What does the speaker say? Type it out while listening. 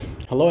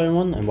Hello,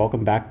 everyone, and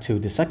welcome back to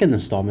the second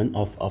installment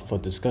of Up for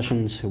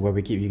Discussions, where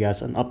we give you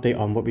guys an update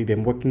on what we've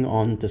been working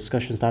on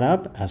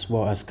Discussions.app, as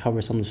well as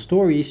cover some of the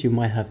stories you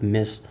might have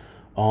missed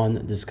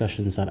on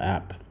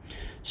Discussions.app.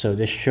 So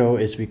this show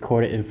is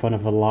recorded in front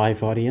of a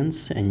live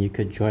audience, and you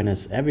could join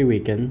us every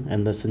weekend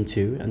and listen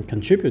to and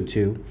contribute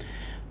to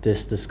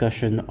this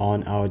discussion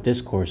on our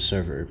Discord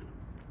server.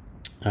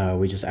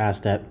 We just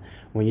ask that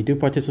when you do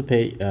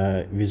participate,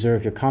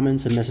 reserve your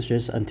comments and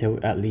messages until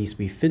at least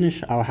we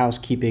finish our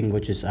housekeeping,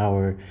 which is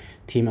our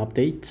team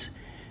update.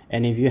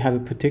 And if you have a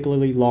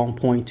particularly long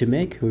point to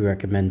make, we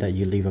recommend that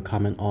you leave a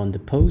comment on the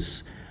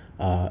post,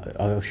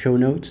 our show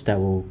notes that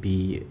will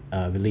be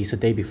released a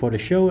day before the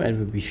show, and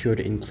we'll be sure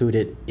to include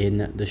it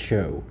in the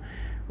show.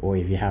 Or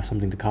if you have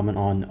something to comment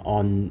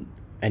on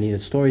any of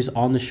the stories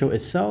on the show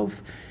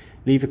itself,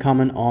 leave a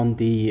comment on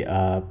the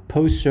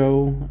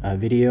post-show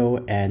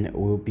video, and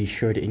we'll be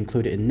sure to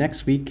include it in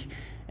next week,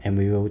 and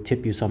we will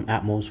tip you some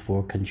Atmos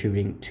for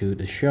contributing to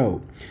the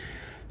show.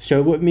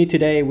 So with me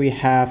today, we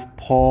have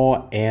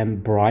Paul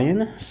and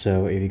Brian.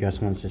 So if you guys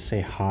want to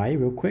say hi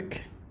real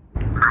quick.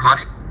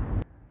 Hi.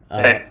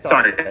 Hey,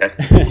 sorry, guys.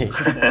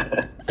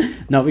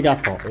 No, we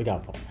got Paul.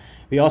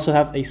 We also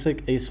have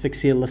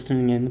Asphyxia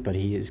listening in, but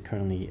he is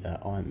currently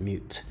on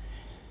mute.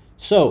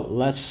 So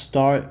let's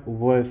start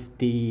with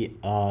the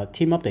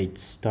team updates,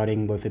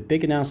 starting with a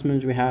big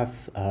announcement we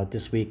have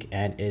this week,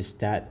 and is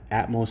that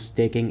Atmos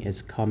staking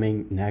is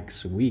coming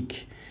next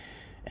week.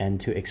 And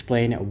to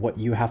explain what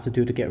you have to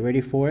do to get ready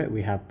for it,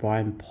 we have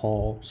Brian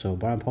Paul. So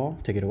Brian Paul,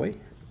 take it away.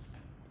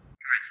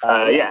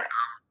 Yeah,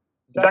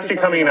 it's actually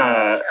coming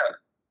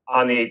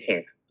on the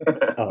 18th.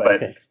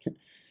 Okay.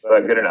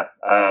 But good enough.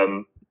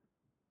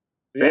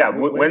 So yeah,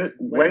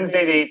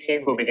 Wednesday the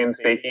 18th we'll begin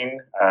staking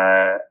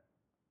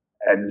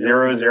at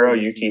 00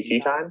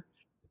 UTC time.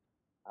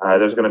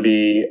 There's going to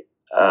be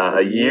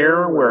a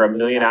year where 1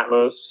 million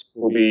Atmos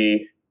will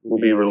be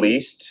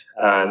released,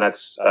 and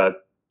that's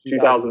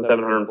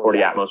 2,740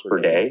 Atmos per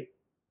day.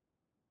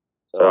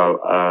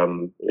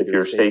 So if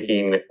you're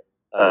staking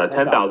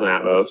 10,000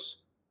 Atmos,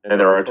 and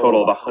there are a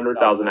total of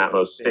 100,000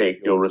 Atmos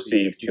staked, you'll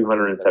receive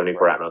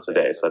 274 Atmos a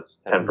day. So that's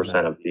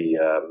 10% of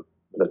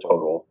the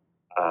total.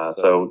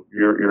 So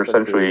you're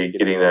essentially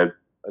getting a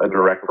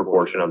direct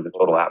proportion of the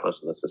total Atmos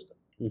in the system.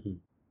 Mm-hmm.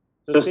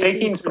 So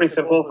staking is pretty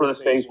simple for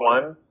this phase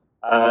one.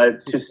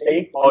 To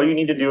stake, all you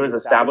need to do is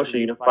establish a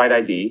unified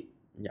ID,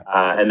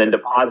 and then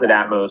deposit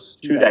Atmos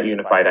to that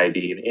unified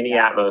ID. And any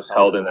Atmos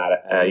held in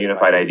that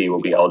unified ID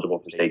will be eligible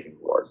for staking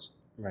rewards.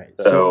 Right.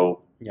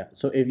 So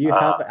if you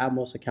have an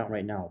Atmos account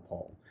right now,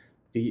 Paul,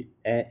 if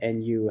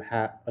you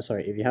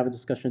have a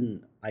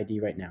discussion ID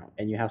right now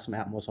and you have some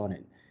Atmos on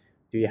it,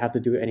 do you have to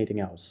do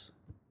anything else?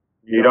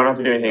 You don't have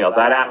to do anything else.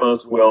 That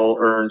Atmos will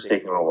earn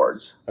staking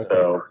rewards. Okay.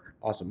 So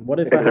awesome. What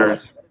if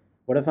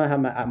I have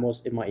my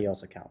Atmos in my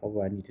EOS account? What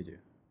do I need to do?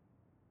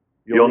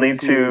 You'll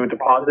need to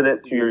deposit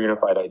it to your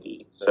unified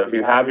ID. So if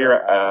you have your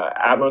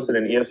Atmos in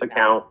an EOS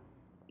account,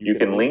 you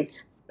can link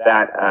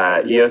that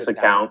EOS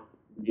account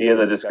via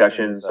the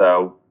Discussions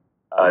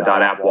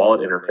 .app wallet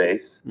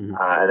interface,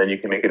 and then you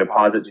can make a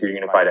deposit to your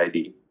unified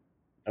ID.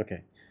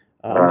 Okay.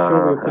 I'm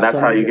sure and that's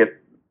how you get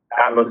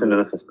Atmos into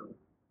the system.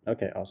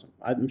 Okay, awesome.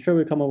 I'm sure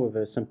we'll come up with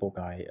a simple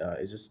guide.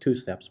 It's just 2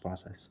 steps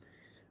process.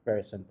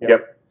 Very simple.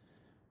 Yep.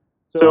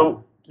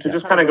 So to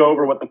just kind of go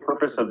over what the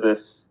purpose of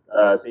this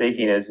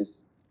staking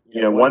is,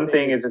 one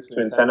thing is it's to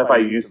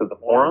incentivize use of the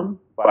forum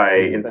by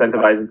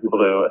incentivizing people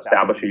to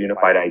establish a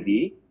unified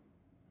ID.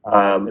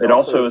 It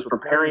also is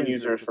preparing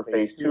users for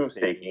phase 2 of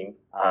staking.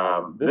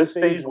 This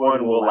phase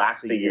 1 will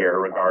last a year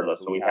regardless.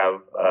 So we have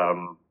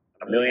 1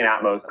 million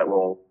Atmos that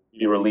will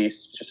be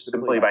released just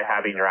simply by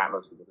having your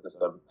Atmos in the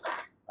system.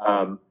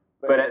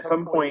 But at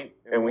some point,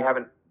 and we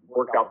haven't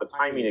worked out the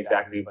timing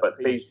exactly, but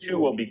phase 2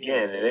 will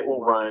begin, and it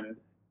will run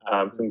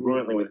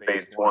congruently with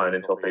phase 1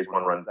 until phase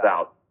 1 runs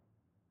out.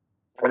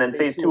 And then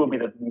phase 2 will be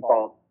the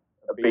default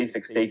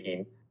basic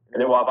staking,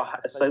 and it will have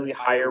a slightly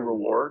higher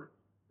reward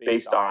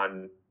based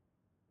on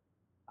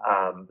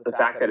the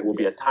fact that it will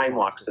be a time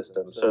lock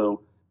system.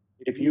 So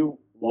if you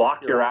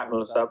lock your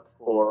Atmos up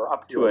for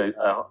up to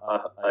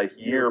a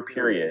year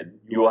period,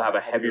 you will have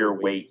a heavier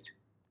weight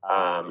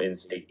in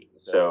staking.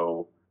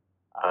 So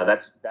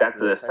that's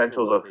the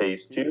essentials of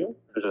phase 2.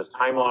 There's a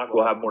time lock.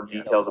 We'll have more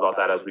details about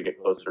that as we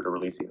get closer to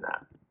releasing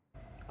that.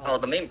 Well,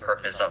 the main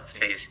purpose of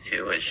phase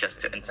 2 is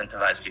just to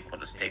incentivize people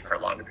to stake for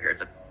longer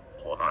periods of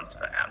hold on to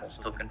the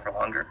Atmos token for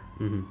longer.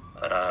 Mm-hmm.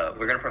 But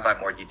we're going to provide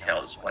more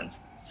details once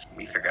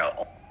we figure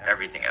out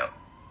everything out.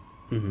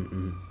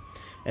 Mm-hmm.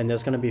 And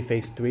there's going to be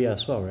phase 3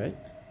 as well, right?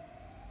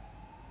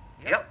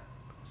 Yep.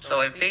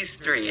 So in phase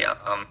 3,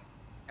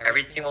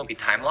 everything will be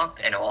time locked,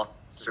 and it will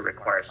also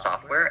require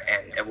software,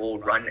 and it will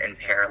run in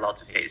parallel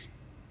to phase.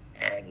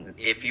 And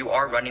if you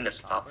are running the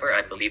software,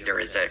 I believe there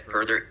is a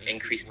further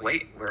increased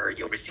weight where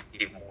you'll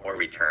receive more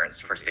returns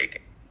for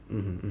staking.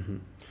 Mm-hmm.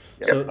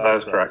 Yep, so that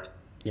is correct.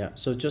 Yeah.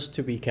 So just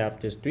to recap,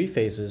 there's 3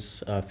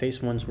 phases. Phase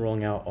 1's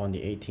rolling out on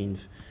the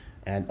 18th.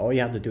 And all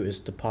you have to do is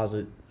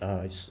deposit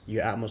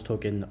your Atmos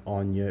token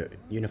on your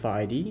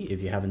Unify ID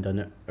if you haven't done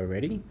it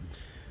already.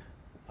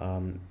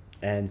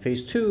 And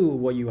phase two,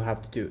 what you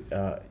have to do,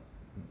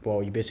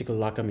 well, you basically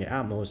lock up your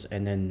Atmos,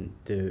 and then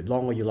the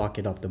longer you lock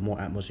it up, the more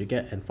Atmos you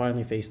get. And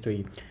finally, phase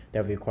three,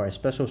 that requires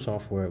special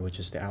software, which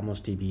is the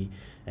Atmos DB,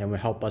 and will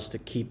help us to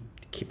keep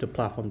the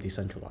platform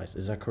decentralized.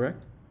 Is that correct?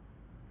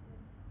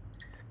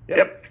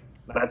 Yep,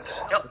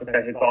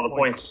 that hits all the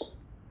points.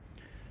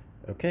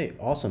 Okay,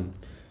 awesome.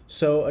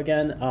 So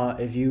again,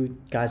 if you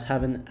guys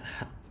haven't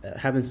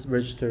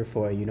registered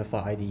for a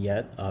Unify ID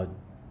yet,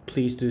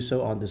 please do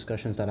so on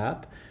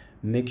discussions.app.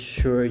 Make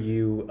sure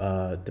you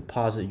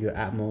deposit your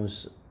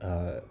Atmos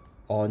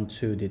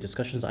onto the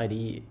discussions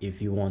ID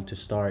if you want to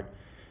start,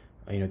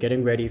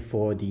 getting ready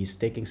for the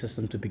staking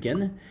system to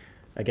begin.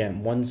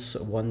 Again,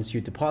 once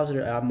you deposit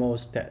your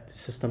Atmos, that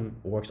system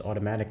works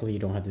automatically. You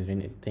don't have to do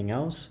anything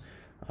else.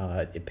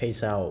 It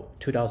pays out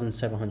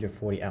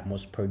 2,740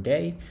 Atmos per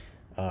day,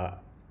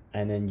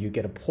 and then you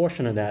get a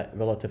portion of that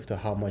relative to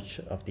how much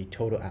of the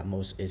total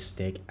Atmos is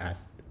staked at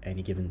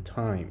any given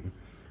time.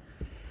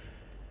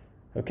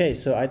 Okay,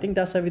 so I think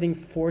that's everything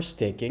for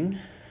staking.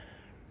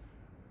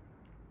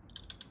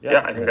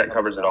 Yeah, I think that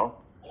covers it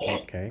all.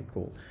 Okay,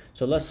 cool.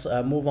 So let's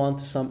move on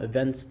to some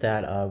events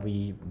that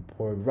we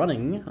were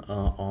running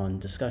on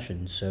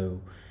discussion. So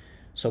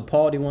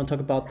Paul, do you want to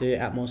talk about the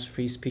Atmos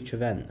Free Speech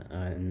event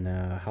and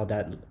how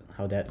that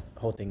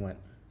whole thing went?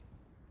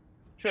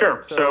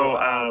 Sure.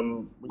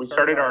 So we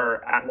started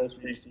our Atmos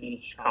Free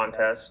Speech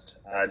contest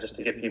just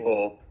to get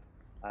people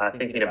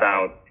thinking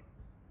about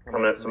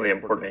some of the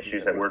important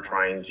issues that we're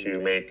trying to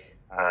make,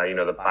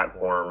 the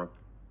platform,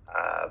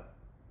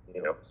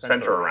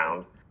 center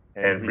around.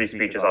 And free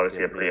speech is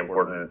obviously a pretty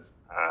important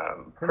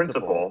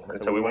principle.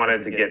 And so we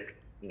wanted to get,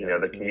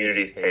 the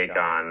community's take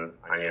on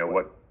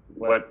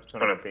what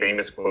kind of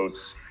famous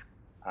quotes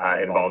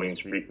involving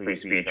free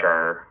speech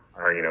are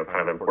kind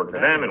of important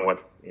to them, and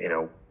what,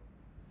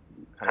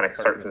 kind of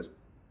start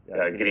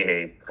getting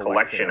a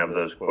collection of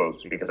those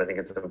quotes, because I think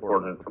it's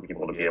important for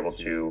people to be able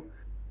to,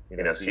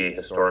 see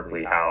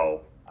historically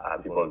how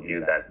people have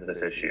viewed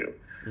this issue.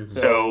 Mm-hmm.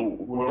 So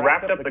we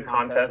wrapped up the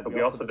contest, but we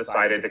also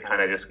decided to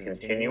kind of just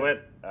continue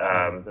it.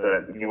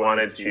 That if you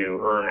wanted to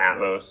earn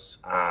Atmos,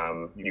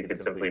 you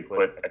could simply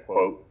put a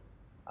quote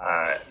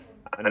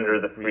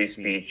under the free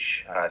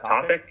speech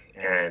topic,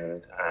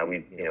 and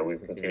we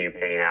continue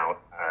paying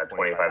out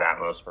 25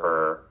 Atmos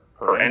per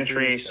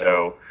entry.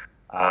 So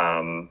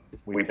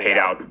we paid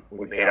out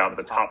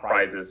the top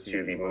prizes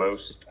to the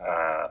most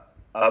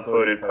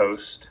upvoted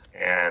post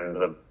and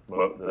the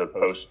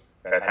post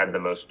that had the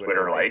most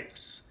Twitter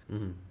likes.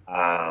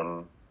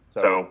 Mm-hmm.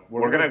 So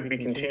we're going to be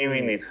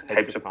continuing these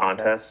types of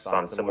contests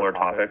on similar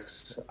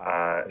topics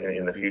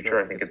in the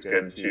future. I think it's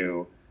good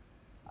to,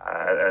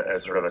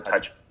 as sort of a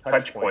touch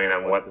point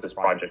on what this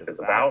project is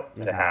about,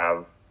 mm-hmm. to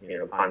have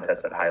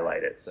contests that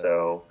highlight it.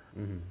 So,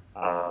 mm-hmm.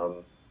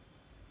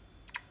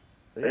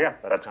 So yeah,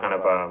 that's kind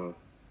of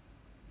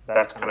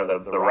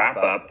the wrap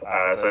up.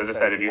 So as I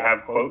said, if you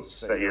have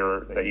quotes that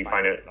you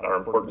find are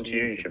important to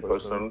you, you should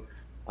post them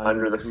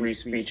under the free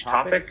speech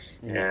topic,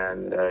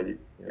 and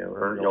you'll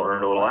earn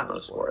a little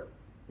Atmos for it.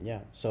 Yeah.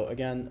 So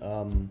again,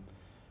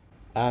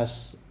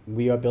 as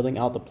we are building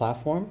out the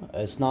platform,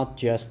 it's not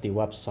just the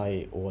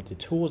website or the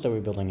tools that we're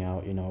building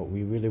out.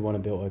 We really want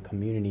to build a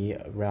community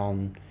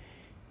around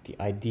the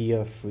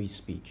idea of free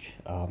speech.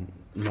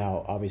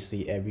 Now,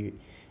 obviously,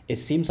 it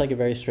seems like a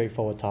very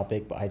straightforward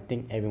topic, but I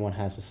think everyone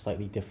has a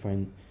slightly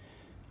different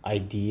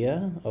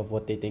idea of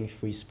what they think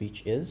free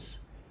speech is.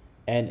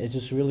 And it's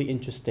just really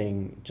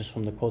interesting, just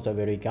from the quotes I've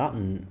already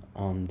gotten,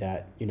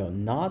 that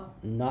not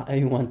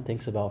everyone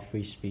thinks about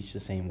free speech the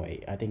same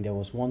way. I think there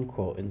was one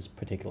quote in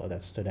particular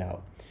that stood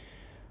out,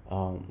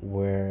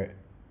 where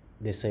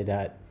they say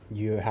that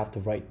you have the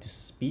right to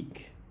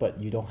speak,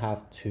 but you don't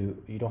have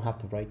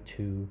the right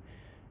to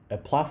a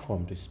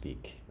platform to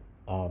speak.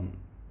 I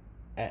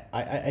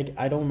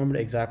don't remember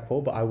the exact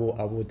quote, but I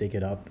will dig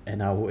it up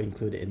and I will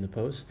include it in the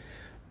post.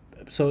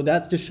 So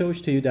that just shows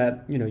to you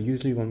that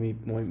usually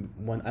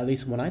when at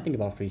least when I think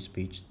about free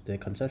speech, the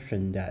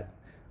conception that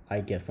I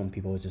get from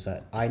people is just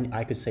that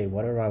I could say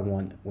whatever I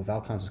want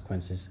without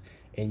consequences,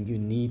 and you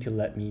need to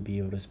let me be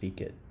able to speak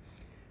it.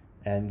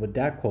 And with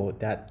that quote,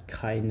 that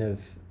kind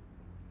of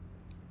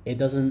it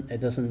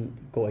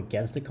doesn't go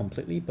against it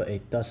completely, but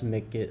it does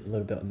make it a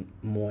little bit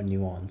more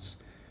nuanced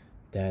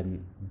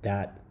than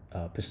that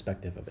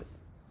perspective of it.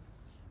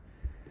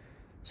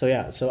 So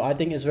yeah, so I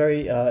think it's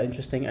very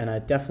interesting, and I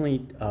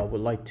definitely would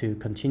like to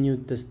continue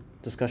this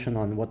discussion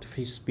on what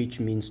free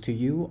speech means to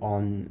you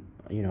on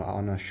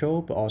our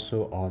show, but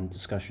also on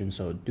discussion.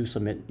 So do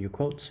submit your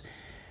quotes,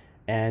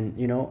 and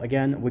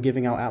again, we're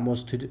giving out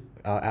Atmos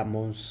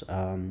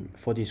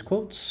for these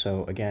quotes.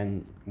 So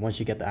again, once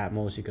you get the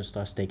Atmos, you can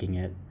start staking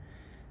it,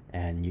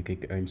 and you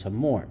could earn some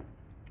more.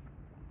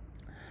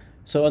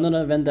 So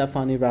another event that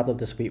finally wrapped up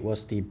this week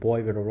was the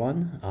Boy Riddle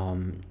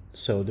Run.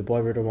 So the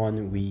Boy Riddle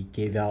Run, we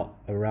gave out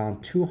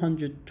around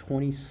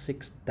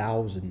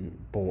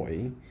 226,000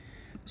 Boy.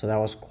 So that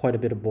was quite a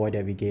bit of boy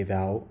that we gave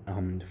out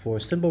for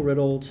simple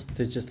riddles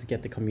to just to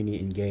get the community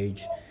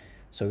engaged.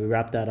 So we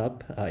wrapped that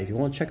up. If you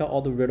want to check out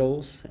all the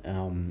riddles,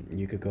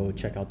 you could go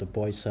check out the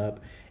boy sub.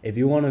 If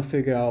you want to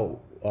figure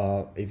out,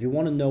 if you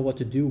want to know what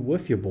to do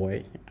with your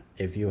boy,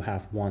 if you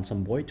want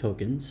some boy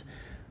tokens,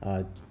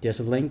 there's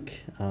a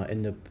link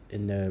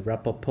in the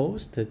wrap up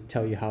post to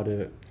tell you how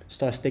to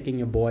start staking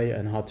your boy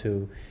and how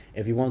to,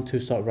 if you want to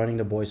start running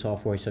the boy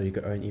software so you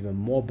can earn even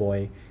more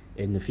boy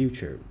in the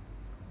future.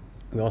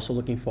 We're also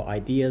looking for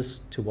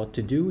ideas to what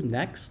to do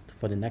next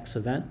for the next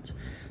event.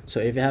 So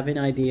if you have any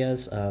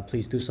ideas,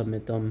 please do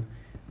submit them.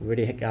 We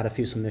already got a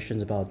few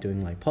submissions about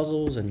doing like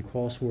puzzles and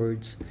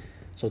crosswords,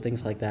 so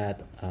things like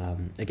that.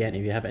 Again,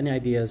 if you have any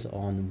ideas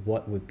on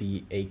what would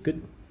be a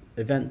good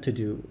event to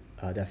do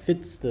that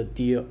fits the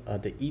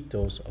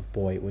ethos of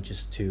Boy, which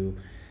is to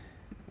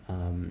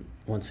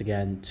once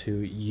again to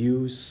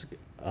use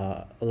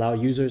allow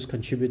users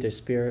contribute their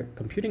spare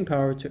computing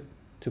power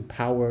to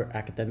power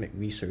academic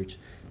research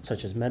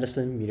such as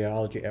medicine,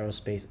 meteorology,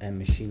 aerospace, and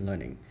machine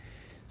learning.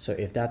 So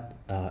if that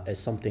is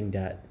something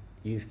that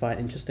you find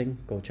interesting,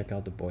 go check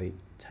out the Boy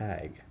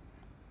tag.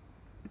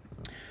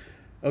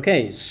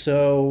 Okay,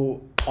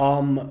 so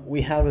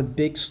we have a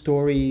big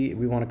story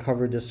we want to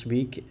cover this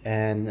week,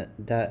 and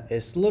that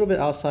is a little bit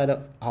outside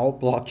of our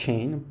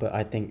blockchain, but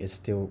I think it's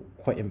still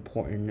quite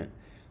important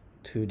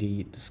to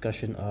the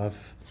discussion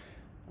of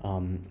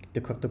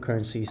the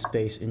cryptocurrency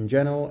space in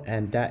general,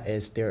 and that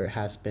is there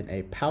has been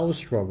a power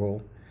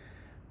struggle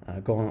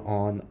going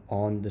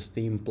on the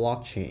Steem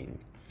blockchain.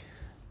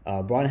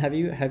 Brian, have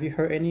you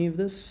heard any of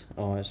this,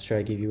 or should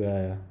I give you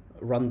a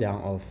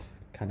rundown of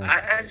kind of?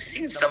 I've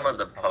seen some of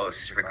the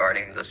posts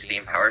regarding the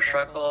Steem power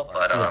struggle,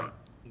 but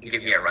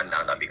give me a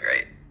rundown, that'd be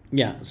great.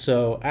 Yeah,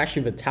 so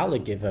actually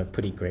Vitalik gave a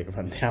pretty great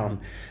rundown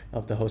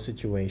of the whole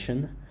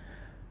situation.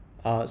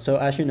 So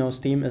as you know,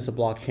 Steem is a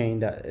blockchain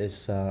that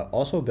is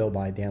also built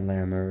by Dan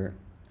Larimer,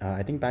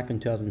 I think back in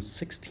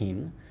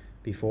 2016,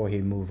 before he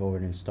moved over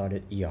and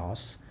started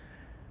EOS.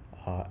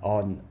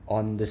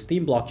 On the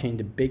Steem blockchain,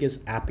 the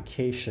biggest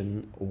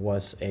application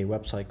was a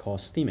website called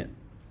Steemit.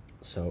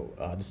 So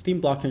the Steem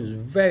blockchain is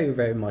very,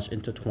 very much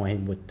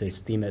intertwined with the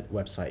Steemit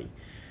website,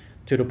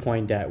 to the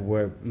point that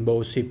where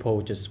most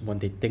people just, when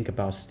they think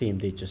about Steem,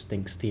 they just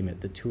think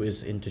Steemit. The two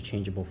is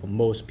interchangeable for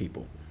most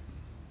people,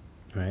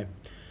 right?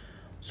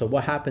 So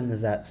what happened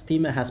is that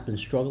Steemit has been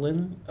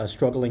struggling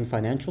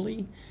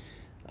financially,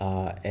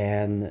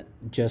 and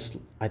just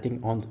I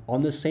think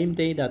on the same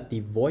day that the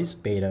voice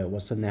beta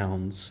was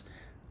announced,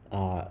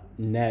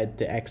 Ned,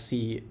 the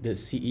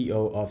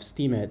CEO of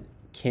Steemit,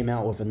 came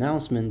out with an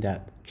announcement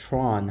that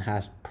Tron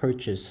has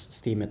purchased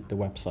Steemit, the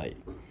website.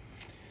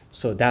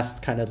 So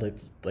that's kind of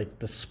like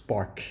the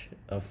spark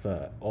of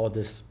all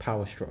this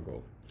power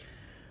struggle.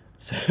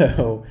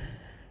 So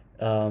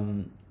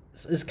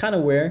it's kind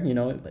of weird, you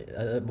know,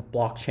 a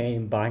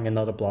blockchain buying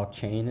another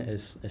blockchain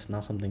is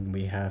not something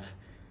we have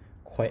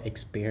quite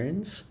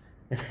experienced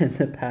in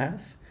the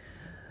past.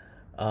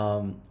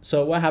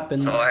 So what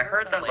happened? So I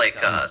heard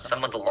that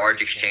some of the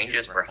large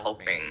exchanges were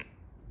helping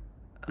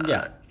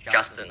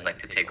Justin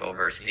to take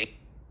over Steem.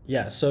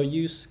 Yeah, so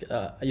you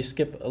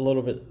skip a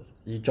little bit,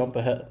 you jump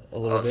ahead a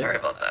little bit. Oh, sorry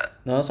about that.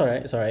 No, it's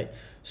all right.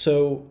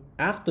 So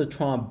after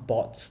Tron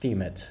bought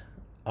Steemit,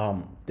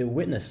 the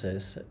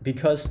witnesses,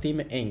 because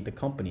Steemit Inc., the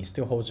company,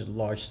 still holds a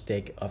large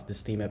stake of the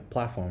Steemit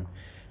platform,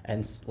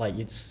 and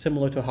it's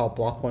similar to how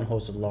Block One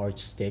holds a large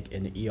stake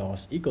in the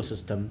EOS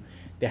ecosystem,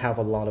 they have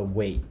a lot of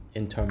weight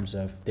in terms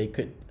of they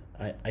could.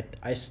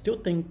 I still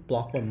think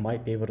Block One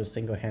might be able to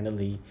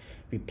single-handedly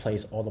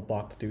replace all the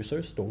block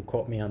producers. Don't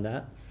quote me on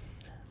that.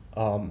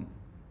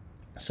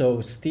 So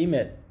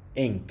Steemit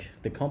Inc.,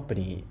 the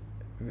company,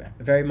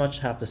 very much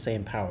have the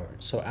same power.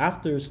 So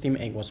after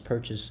Steemit Inc. was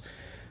purchased,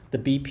 the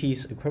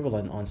BP's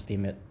equivalent on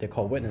Steemit, they're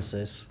called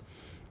Witnesses,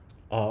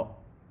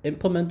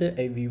 implemented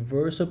a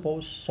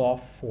reversible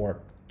soft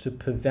fork to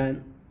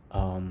prevent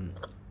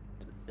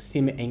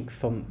Steemit Inc.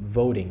 from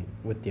voting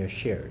with their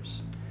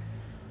shares.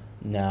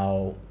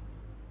 Now,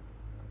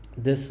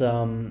 this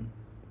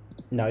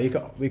now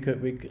we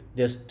could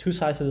there's two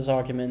sides to this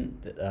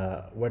argument,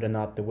 whether or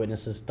not the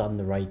Witnesses done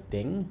the right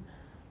thing,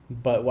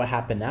 but what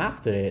happened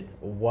after it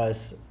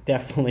was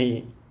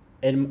definitely,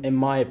 in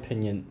my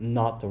opinion,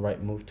 not the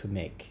right move to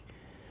make.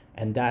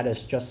 And that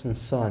is Justin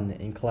Sun,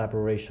 in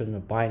collaboration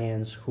with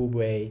Binance,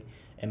 Huobi,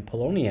 and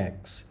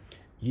Poloniex,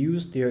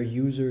 used their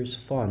users'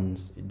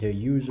 funds, their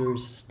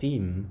users'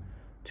 Steem,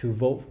 to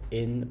vote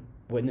in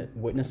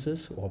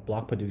witnesses or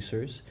block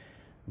producers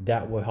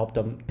that will help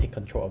them take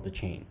control of the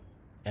chain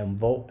and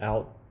vote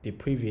out the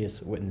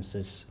previous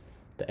witnesses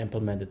that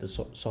implemented the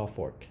soft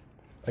fork.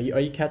 Are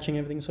you catching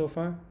everything so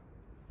far?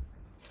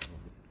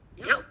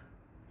 Yep.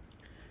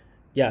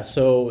 Yeah,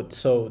 so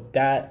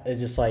that is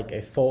just like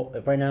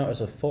right now it's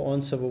a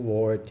full-on civil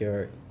war.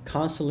 They're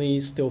constantly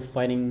still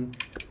fighting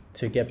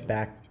to get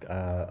back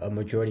a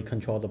majority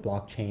control of the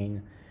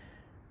blockchain.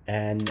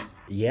 And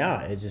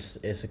yeah,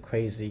 it's a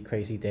crazy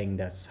thing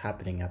that's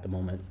happening at the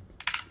moment.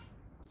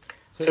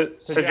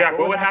 So Jack,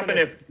 what would happen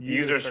if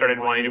users started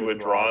wanting to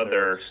withdraw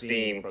their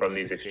Steam from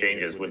these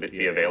exchanges? Would it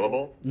be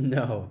available?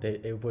 No,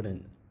 it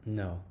wouldn't.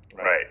 No.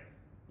 Right.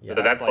 Yeah.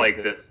 So that's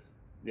like this.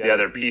 The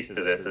other piece to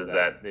this is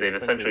that they've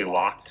essentially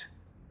locked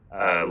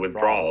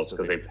withdrawals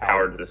because they've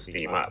powered the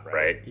Steam up,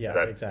 right? Yeah,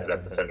 exactly.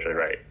 That's essentially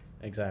right.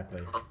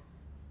 Exactly.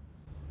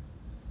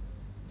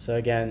 So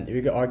again,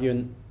 we could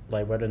argue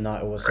like whether or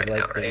not it was the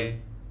right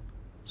thing.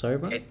 Sorry,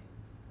 bro?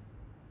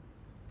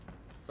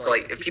 So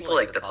like if people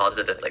like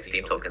deposited like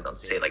Steam tokens on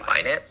say like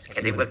Binance,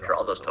 can they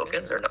withdraw those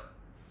tokens or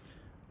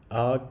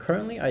no?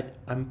 Currently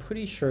I'm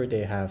pretty sure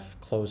they have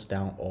closed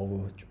down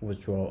all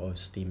withdrawal of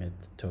Steam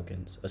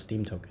tokens.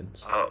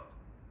 Oh.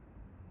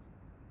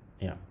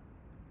 Yeah.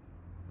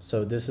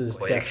 So this is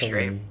Quite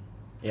definitely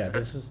extreme.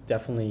 this is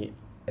definitely,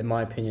 in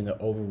my opinion, the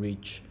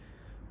overreach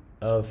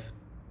of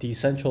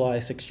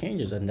decentralized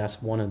exchanges, and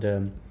that's one of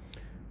the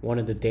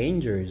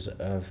dangers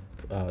of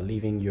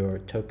leaving your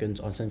tokens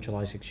on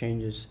centralized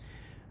exchanges.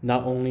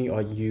 Not only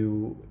are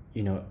you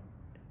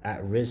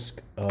at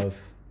risk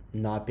of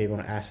not being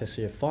able to access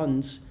your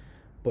funds,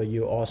 but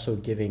you're also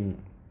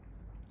giving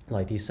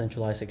like these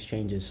centralized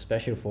exchanges,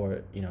 especially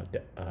for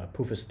the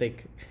proof of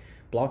stake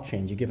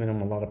blockchain, you're giving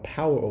them a lot of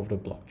power over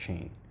the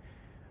blockchain.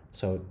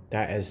 So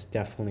that is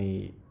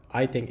definitely,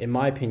 I think, in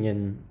my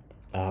opinion,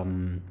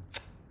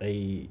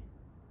 a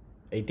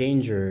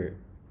danger,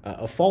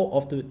 a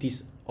fault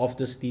of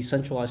this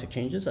decentralized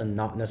exchanges, and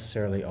not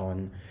necessarily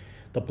on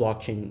the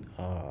blockchain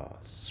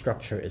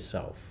structure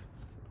itself,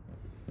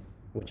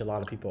 which a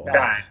lot of people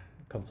are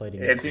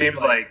conflating. It seems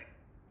like,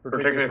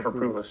 particularly for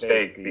proof of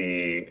stake,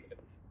 the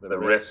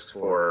risks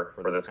for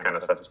this kind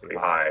of stuff is pretty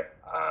high.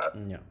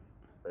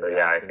 So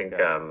yeah, I think,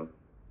 and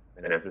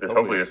if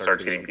hopefully this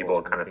starts getting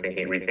people kind of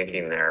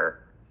rethinking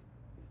their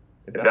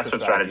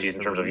investment strategies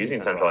in terms of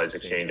using centralized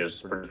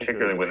exchanges,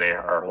 particularly when they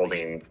are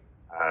holding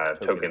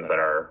tokens that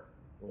are,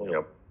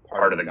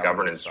 part of the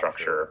governance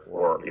structure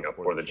for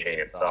the chain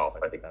itself.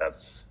 I think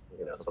that's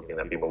something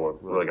that people are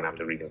really going to have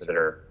to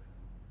reconsider.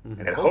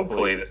 And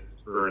hopefully this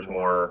spurs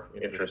more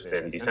interest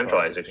in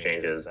decentralized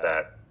exchanges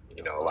that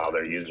allow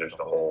their users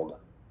to hold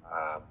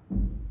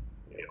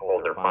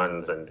their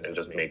funds and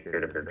just make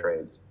peer-to-peer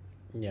trades.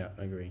 Yeah,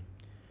 I agree.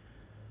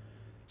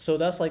 So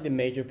that's like the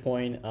major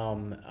point.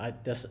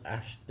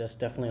 There's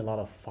definitely a lot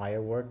of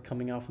firework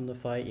coming out from the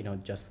fight.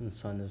 Justin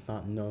Sun is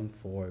not known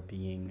for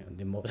being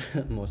the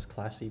most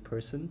classy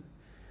person.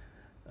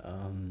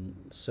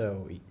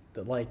 So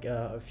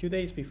a few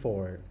days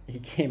before, he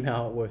came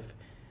out with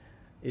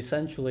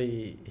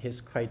essentially his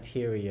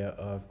criteria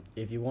of,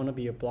 if you want to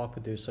be a block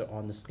producer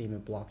on the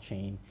Steem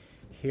blockchain,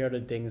 here are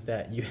the things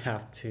that you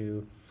have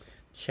to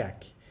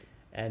check.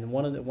 And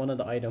one of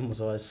the items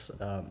was,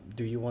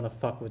 do you want to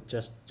fuck with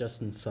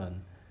Justin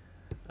Sun?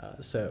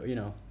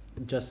 So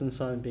Justin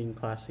Sun being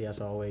classy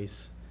as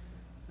always,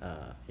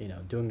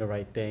 doing the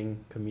right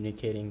thing,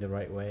 communicating the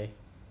right way.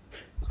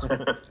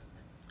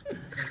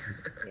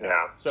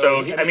 Yeah.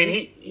 So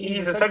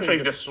he's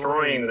essentially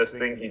destroying this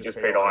thing he just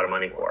paid a lot of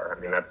money for.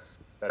 I mean, that's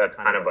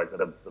kind of like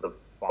the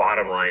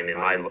bottom line in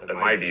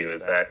my view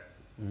is that.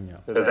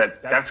 Because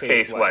that's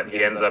case what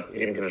he ends up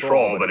in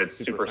control, but it's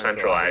super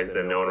centralized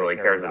and no one really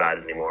cares about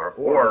it anymore,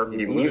 or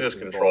he loses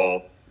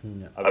control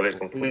of it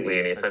completely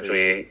and he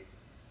essentially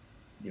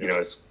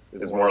is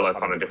more or less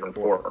on a different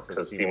fork,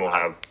 because Steem will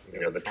have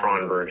the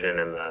Tron version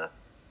and the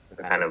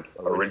kind of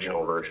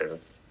original version.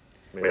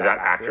 I mean, is that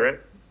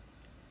accurate?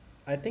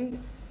 I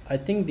think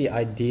the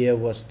idea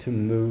was to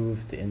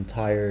move the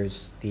entire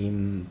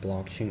Steem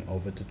blockchain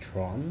over to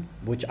Tron,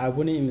 which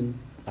I'm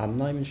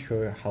not even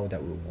sure how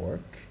that would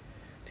work,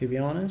 to be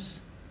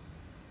honest,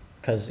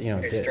 because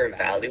is there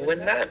value in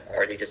that?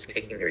 Or are they just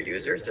taking their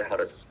users? Or how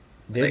does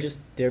they're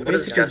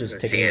basically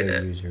just taking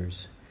their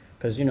users?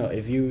 Because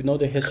if you know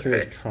the history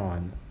of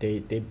Tron,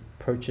 they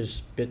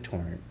purchased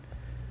BitTorrent,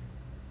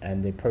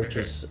 and they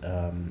purchased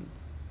I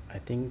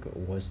think it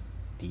was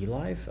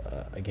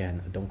DLive.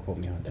 Again, don't quote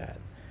me on that,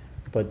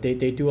 but they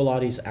do a lot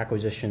of these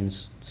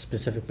acquisitions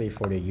specifically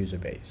for their user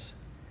base.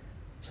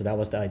 So that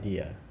was the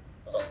idea.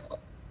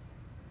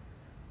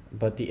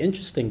 But the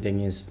interesting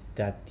thing is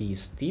that the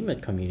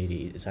Steemit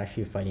community is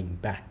actually fighting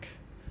back.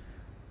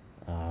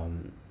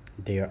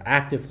 They are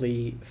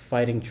actively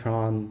fighting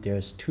Tron.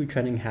 There's 2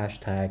 trending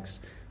hashtags.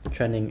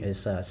 Trending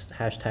is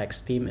hashtag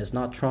Steem is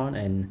not Tron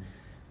and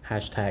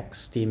hashtag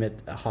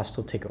Steemit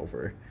hostile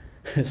takeover.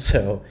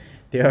 So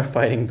they are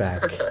fighting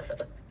back.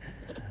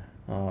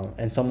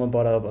 And someone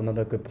brought up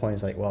another good point.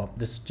 It's like, well,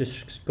 this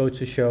just goes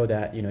to show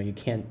that you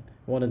can't.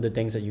 One of the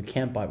things that you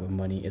can't buy with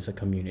money is a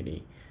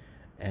community.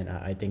 And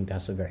I think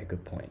that's a very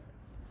good point.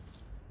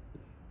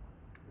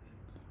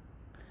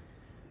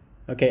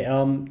 Okay,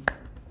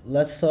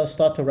 let's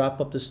start to wrap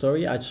up the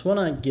story. I just want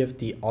to give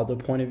the other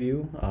point of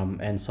view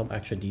and some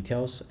extra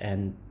details.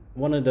 And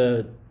one of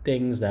the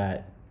things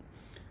that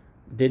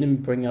didn't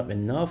bring up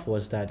enough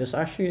was that there's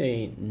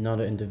actually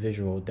another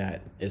individual that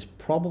is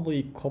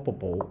probably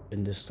culpable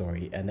in this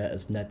story, and that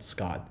is Ned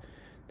Scott.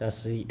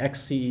 That's the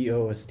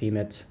ex-CEO of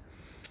Steemit.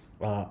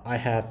 I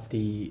have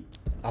the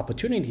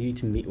opportunity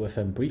to meet with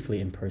him briefly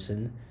in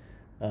person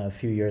a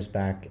few years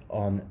back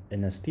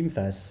in a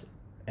Steamfest,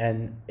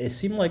 and it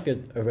seemed like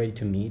it already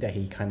to me that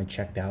he kind of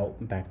checked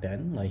out back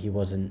then. Like he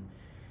wasn't.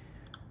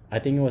 I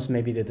think it was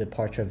maybe the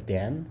departure of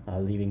Dan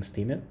leaving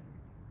Steemit.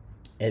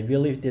 It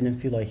really didn't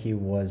feel like he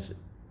was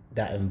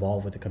that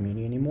involved with the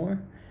community anymore,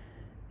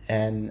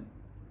 and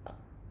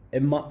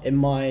in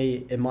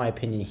my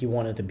opinion, he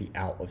wanted to be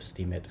out of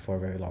Steemit for a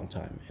very long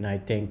time. And I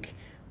think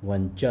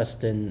when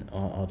Justin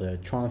or the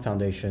Tron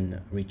Foundation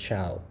reached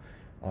out,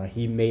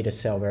 he made a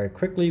sale very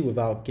quickly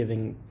without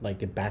giving like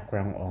the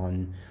background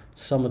on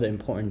some of the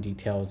important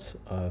details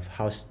of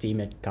how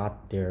Steemit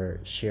got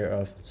their share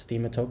of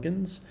Steemit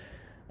tokens,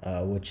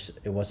 which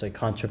it was a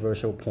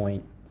controversial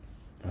point.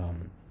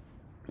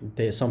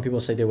 Some people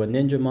say they were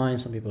ninja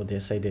mines. Some people they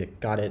say they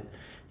got it.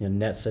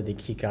 Ned said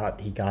that he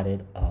got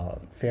it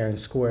fair and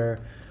square.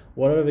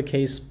 Whatever the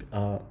case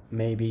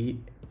may be,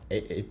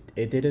 it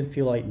didn't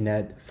feel like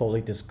Ned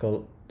fully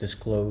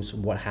disclosed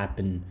what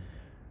happened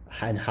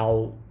and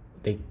how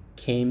they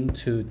came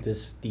to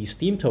these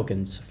Steem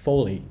tokens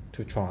fully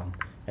to Tron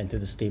and to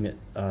the Steem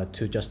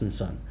to Justin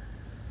Sun.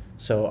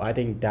 So I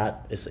think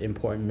that is an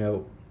important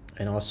note.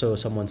 And also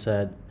someone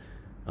said,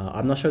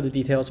 I'm not sure the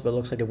details, but it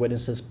looks like the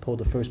witnesses pulled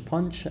the first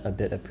punch, a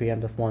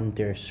preemptive one.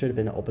 There should have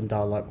been an open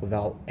dialogue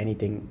without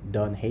anything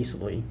done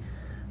hastily.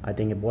 I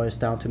think it boils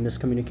down to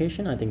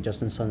miscommunication. I think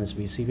Justin Sun is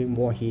receiving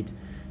more heat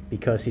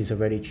because he's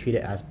already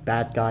treated as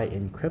bad guy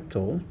in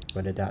crypto.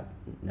 Whether that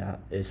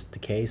is the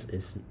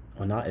case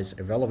or not is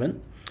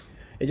irrelevant.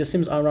 It just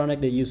seems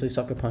ironic they usually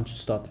sucker punch to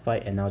start the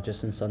fight, and now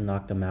Justin Sun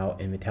knocked them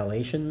out in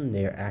retaliation.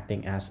 They're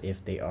acting as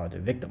if they are the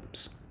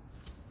victims.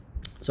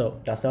 So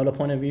that's the other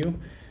point of view.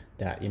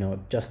 That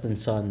Justin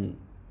Sun,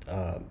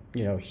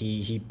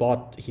 he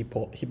bought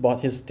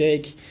his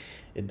stake.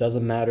 It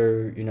doesn't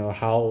matter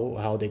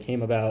how they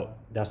came about.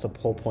 That's the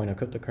whole point of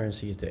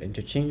cryptocurrencies. They're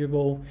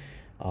interchangeable.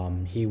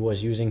 He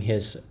was using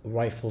his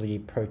rightfully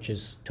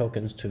purchased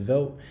tokens to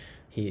vote.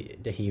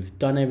 He's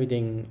done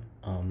everything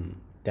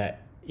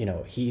that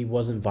he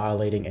wasn't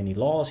violating any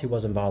laws. He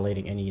wasn't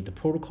violating any of the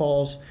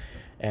protocols,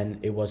 and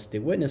it was the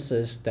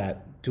witnesses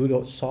that do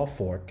the soft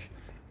fork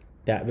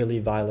that really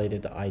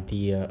violated the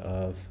idea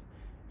of,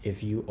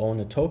 if you own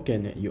a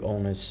token, you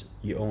own a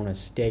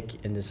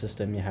stake in the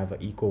system. You have an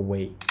equal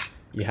weight.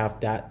 You have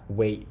that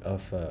weight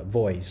of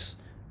voice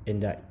in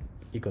that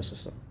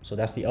ecosystem. So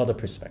that's the other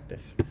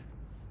perspective.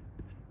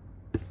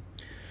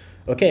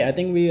 Okay, I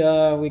think we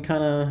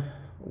kind of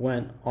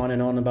went on and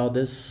on about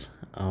this.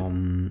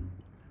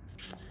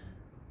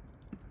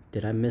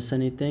 Did I miss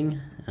anything?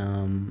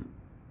 No,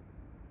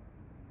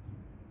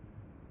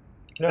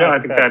 I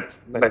think that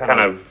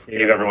kind of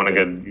gave everyone a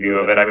good view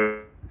of it.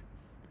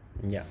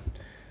 Yeah.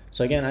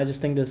 So again, I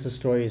just think this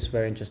story is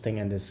very interesting,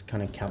 and this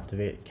kind of capture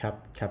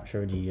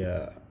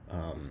the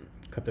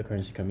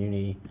cryptocurrency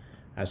community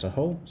as a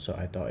whole. So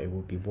I thought it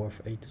would be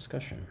worth a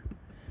discussion.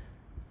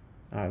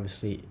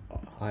 Obviously,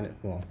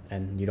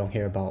 and you don't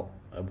hear about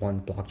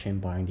one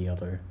blockchain buying the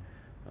other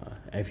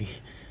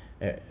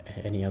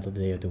any other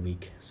day of the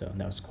week. So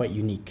that was quite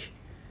unique,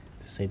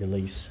 to say the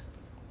least.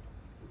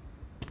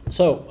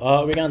 So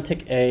we're gonna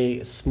take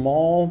a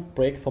small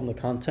break from the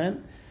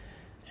content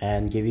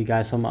and give you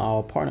guys some of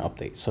our partner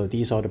updates. So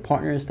these are the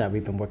partners that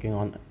we've been working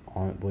on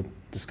with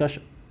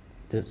discussion.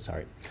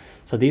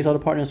 So these are the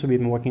partners we've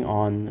been working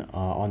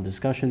on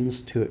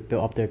discussions to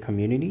build up their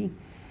community.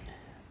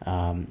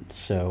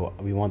 So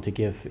we want to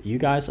give you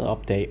guys an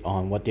update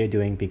on what they're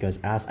doing, because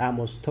as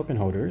Atmos token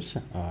holders,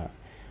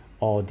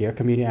 all their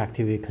community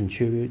activity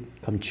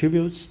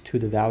contributes to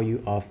the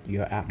value of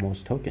your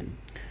Atmos token.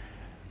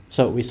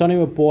 So we're starting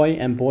with Boy,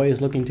 and Boy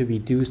is looking to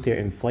reduce their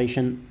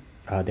inflation.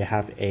 They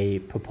have a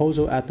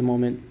proposal at the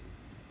moment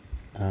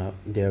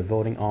they're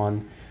voting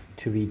on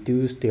to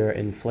reduce their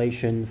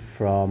inflation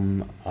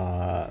from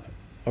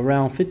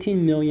around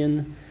 15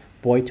 million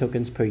Boy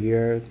tokens per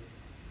year.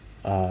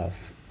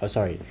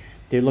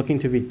 They're looking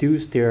to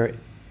reduce their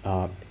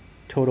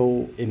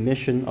total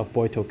emission of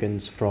Boy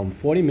tokens from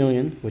 40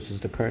 million, which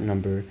is the current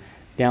number,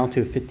 down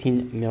to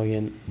 15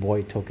 million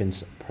Boy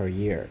tokens per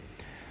year.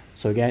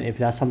 So again, if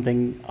that's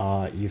something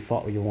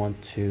you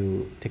want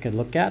to take a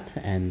look at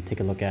and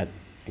kind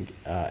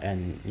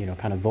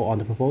of vote on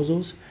the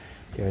proposals,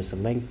 there's a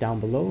link down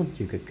below.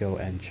 You could go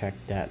and check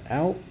that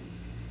out.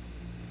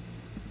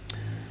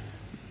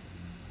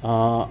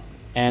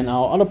 And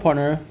our other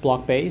partner,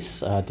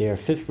 Blockbase, their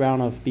 5th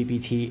round of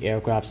BBT air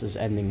grabs is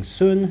ending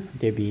soon.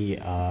 They'll be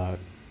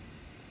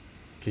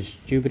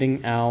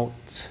distributing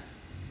out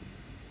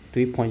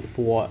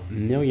 3.4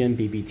 million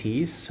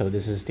BBTs. So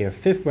this is their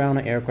 5th round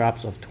of air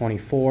grabs of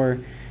 24.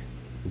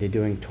 They're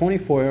doing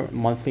 24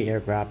 monthly air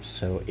grabs.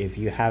 So if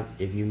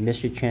you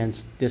miss your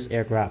chance this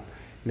air grab,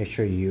 make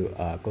sure you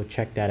go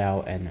check that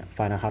out and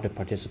find out how to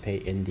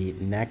participate in the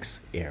next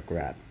air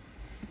grab.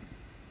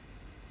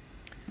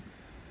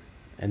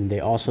 And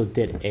they also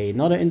did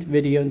another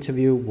video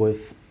interview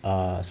with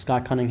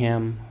Scott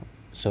Cunningham.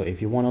 So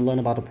if you want to learn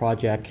about the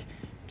project,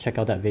 check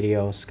out that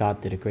video.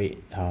 Scott did a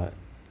great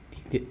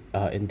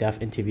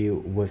in-depth interview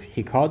with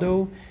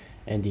Ricardo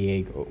and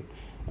Diego,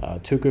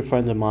 two good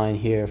friends of mine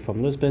here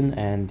from Lisbon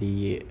and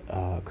the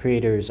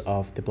creators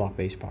of the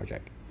Blockbase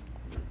project.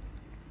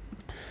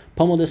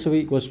 Pommel this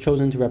week was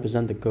chosen to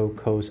represent the Gold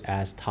Coast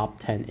as top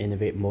 10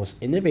 most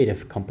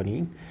innovative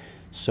company.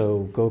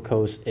 So Gold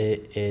Coast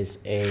is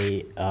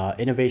a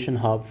innovation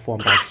hub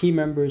formed by key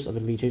members of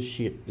the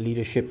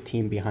leadership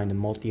team behind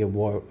the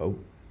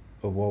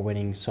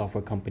award-winning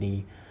software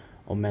company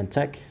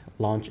Omentech,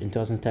 launched in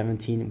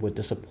 2017 with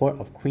the support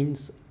of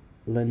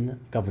Queensland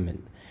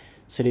government,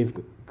 City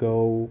of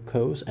Gold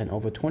Coast, and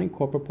over 20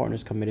 corporate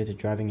partners committed to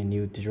driving a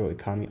new digital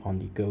economy on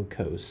the Gold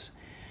Coast.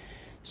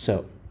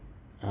 So,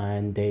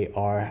 and they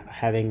are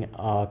having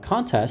a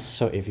contest.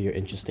 So if you're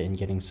interested in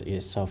getting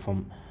yourself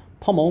from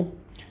Pommel,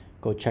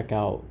 go check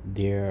out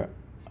their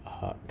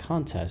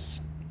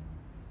contest.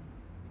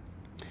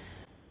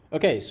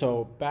 Okay,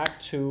 so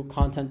back to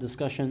content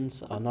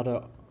discussions.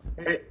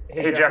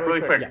 Hey Jack,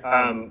 really quick.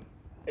 Yeah.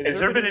 Has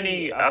there been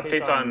any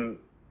updates on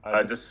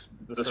just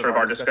the sort of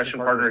our discussion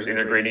partners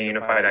integrating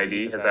Unified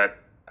ID? Has that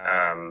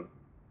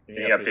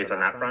any updates on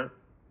that front?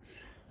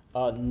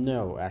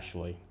 No,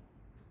 actually.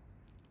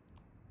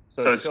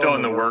 So it's still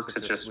in the works.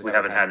 It's just we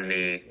haven't had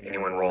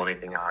anyone roll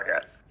anything out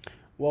yet.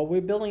 Well,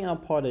 we're building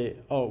out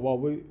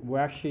we're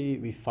actually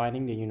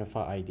refining the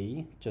Unified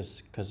ID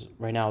just because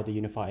right now the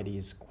Unified ID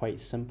is quite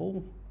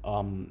simple.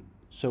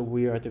 So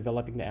we are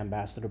developing the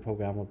ambassador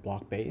program with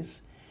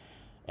Blockbase,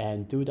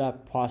 and through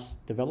that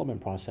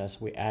development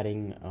process, we're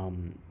adding,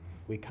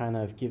 we kind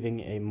of giving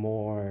a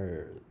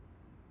more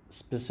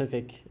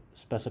specific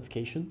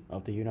specification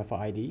of the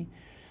Unified ID.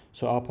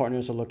 So our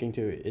partners are looking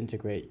to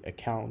integrate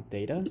account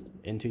data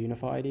into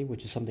Unified ID,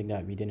 which is something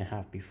that we didn't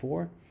have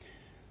before.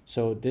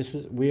 So this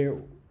is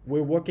we're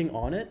working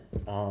on it.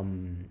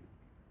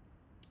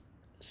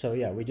 So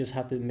yeah, we just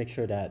have to make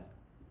sure that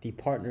the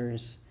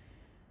partners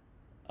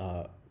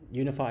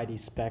Unified ID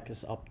spec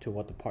is up to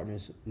what the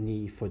partners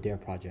need for their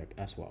project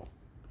as well.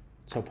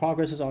 So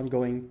progress is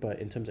ongoing, but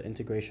in terms of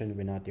integration,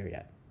 we're not there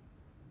yet.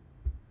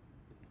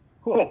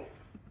 Cool.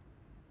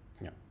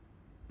 Yeah.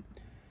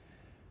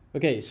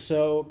 Okay,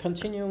 so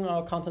continuing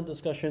our content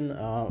discussion,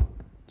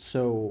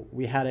 so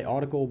we had an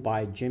article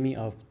by Jimmy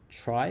of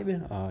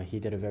Tribe. He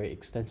did a very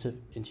extensive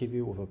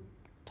interview with a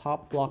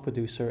top block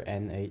producer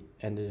and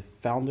the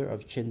founder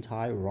of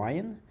Chintai,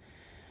 Ryan.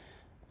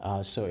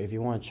 So if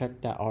you want to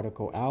check that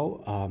article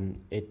out,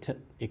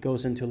 it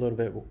goes into a little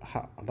bit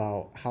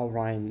about how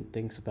Ryan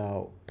thinks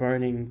about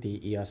burning the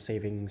EOS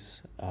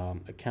savings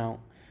account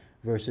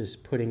versus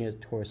putting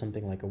it towards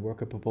something like a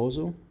worker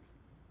proposal.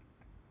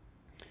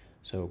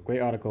 So great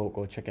article,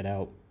 go check it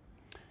out.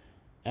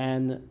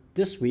 And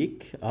this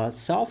week,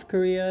 South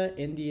Korea,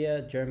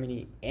 India,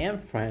 Germany,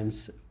 and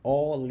France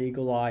all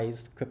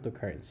legalized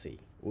cryptocurrency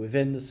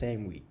within the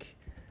same week.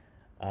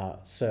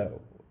 So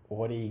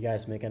what do you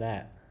guys make of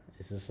that?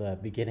 Is this a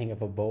beginning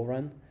of a bull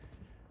run?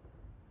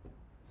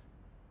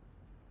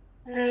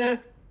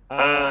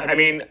 I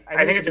mean,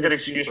 I think it's a good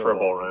excuse for a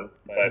bull run,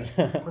 but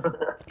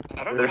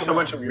there's so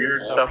much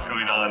weird stuff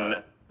going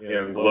on,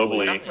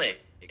 globally. It's definitely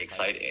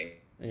exciting.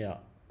 Yeah.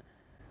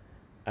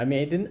 I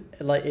mean,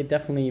 it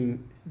definitely,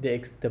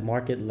 the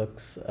market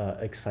looks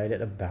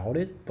excited about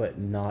it, but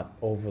not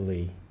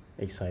overly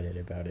excited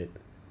about it.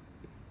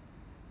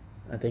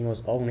 I think it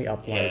was only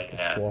up 4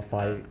 or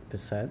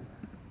 5%,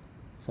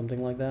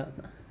 something like that.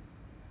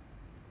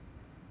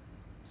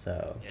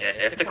 So yeah,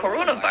 if the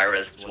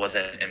coronavirus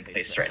wasn't in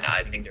place right now,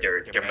 I think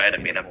there might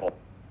have been a bull.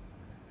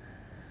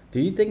 Do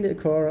you think the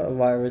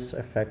coronavirus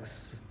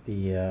affects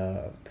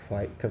the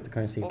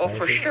cryptocurrency prices?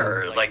 For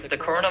sure. Like the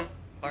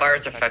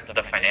coronavirus affected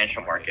the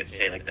financial markets,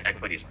 say like the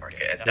equities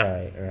market.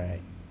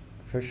 Right.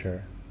 For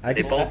sure.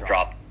 They both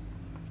dropped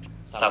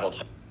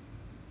simultaneously.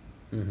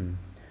 Mm-hmm.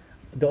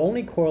 The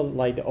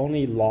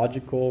only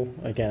logical,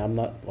 again, I'm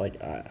not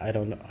I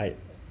don't know,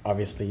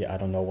 obviously I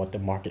don't know what the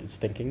market is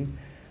thinking,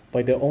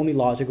 but the only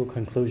logical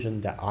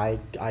conclusion that I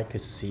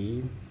could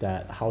see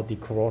that how the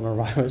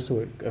coronavirus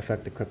would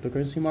affect the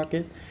cryptocurrency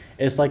market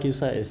is like you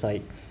said, it's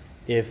like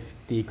if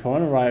the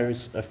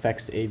coronavirus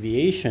affects the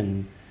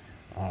aviation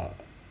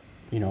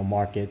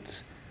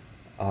markets,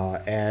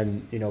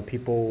 and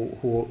people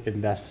who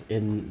invest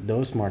in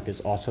those markets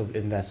also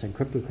invest in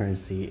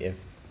cryptocurrency.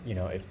 If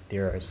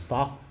their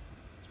stock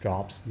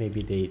drops,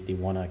 maybe they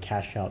want to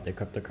cash out their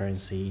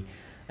cryptocurrency,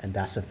 and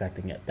that's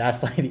affecting it.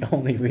 That's like the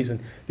only reason,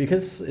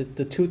 because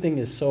the two things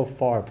is so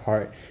far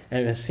apart.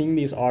 And I've seen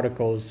these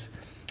articles,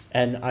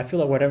 and I feel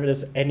like whenever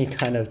there's any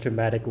kind of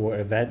dramatic or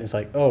event, it's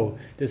like, oh,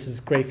 this is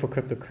great for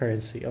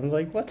cryptocurrency. I was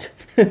like, what?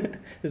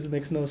 This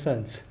makes no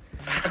sense.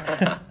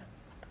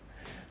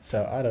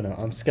 So I don't know.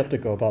 I'm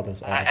skeptical about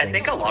those articles. I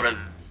think a lot of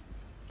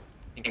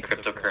in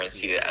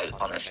cryptocurrency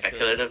on a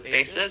speculative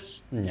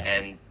basis,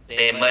 and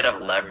they might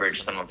have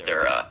leveraged some of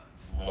their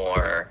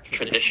more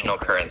traditional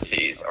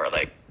currencies or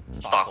like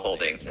stock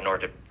holdings in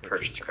order to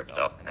purchase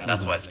crypto, and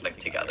that's why it's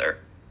linked together.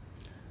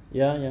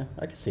 Yeah,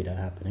 I can see that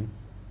happening.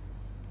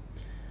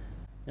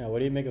 Yeah, what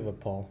do you make of it,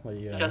 Paul?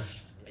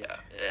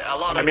 A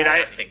lot of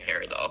investing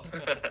here, though.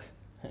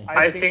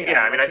 I think,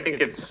 yeah, I mean, I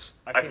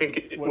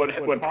think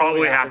what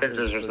probably happens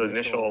is there's the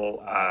initial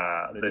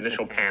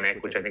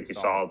panic, which I think you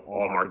saw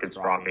all markets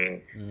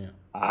dropping. Yeah.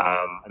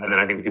 And then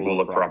I think people will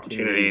look for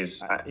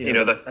opportunities. I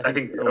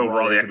think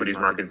overall the equities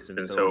market's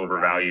been so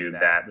overvalued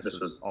that this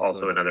was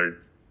also another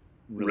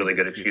really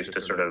good excuse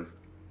to sort of,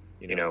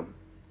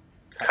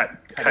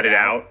 cut it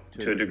out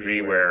to a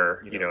degree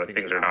where,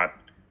 things are not,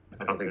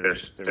 I don't think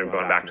they're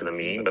going back to the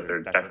mean, but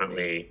they're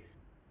definitely,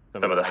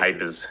 some of the hype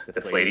is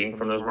deflating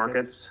from those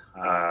markets.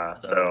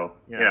 So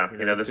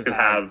this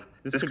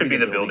could be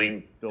the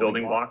building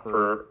block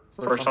for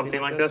something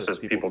like this, as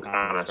people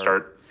kind of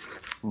start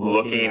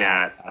looking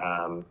at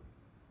other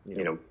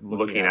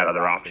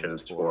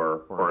options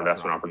for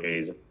investment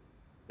opportunities.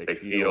 They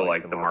feel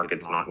like the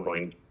market's not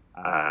going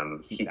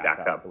heat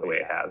back up the way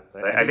it has.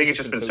 I think it's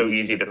just been so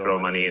easy to throw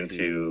money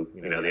into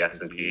the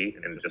S&P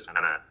and just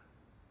kind of.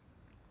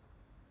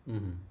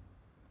 Mm-hmm.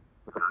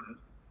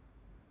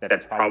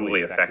 That's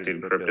probably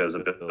affected crypto's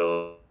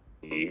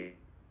ability,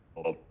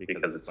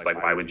 because it's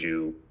like, why would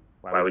you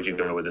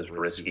go with this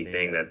risky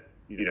thing that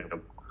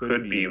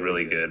could be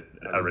really good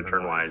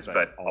return wise,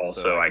 but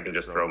also I can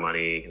just throw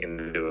money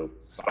into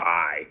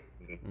SPY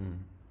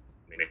and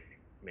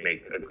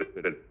make a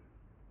good.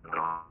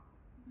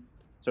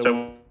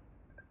 So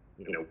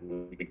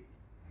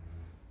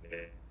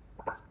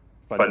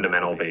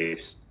fundamental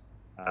based,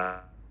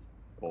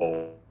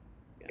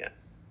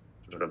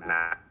 sort of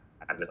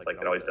madness like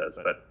it always does.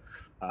 But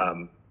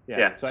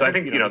so I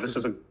think this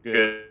is a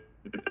good,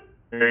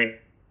 very.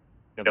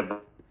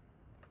 I'm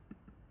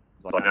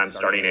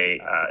starting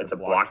it's a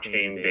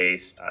blockchain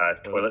based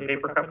toilet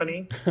paper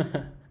company.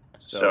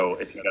 So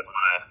if you guys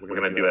want to, we're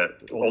going to do an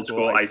old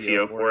school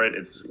ICO for it.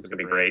 It's going to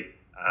be great.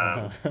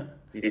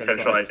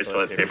 Decentralized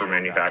toilet paper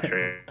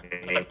manufacturing.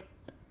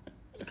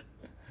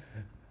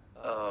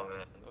 Oh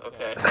man.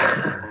 Okay.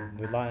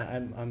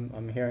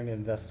 I'm hearing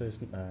investors,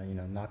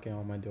 knocking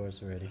on my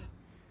doors already.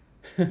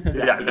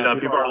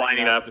 People are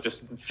lining up,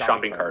 just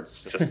shopping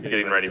carts, just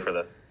getting ready for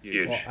the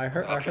huge. Well, I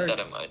heard. Keep that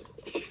in mind.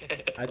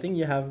 I think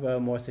you have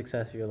more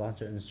success if you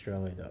launch it in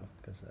Australia, though,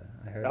 because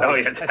I heard. Oh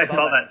yeah, I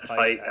saw that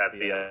fight at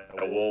the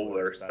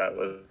Woolworths. That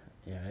was.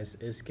 Yeah,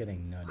 it's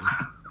getting nutty.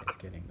 It's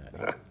getting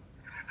nutty.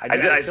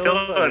 I still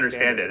don't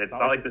understand it. It's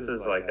not like this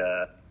is like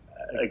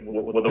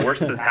well, the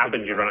worst has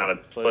happened. You run out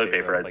of toilet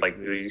paper. It's like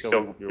you're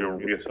still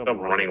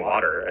running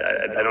water.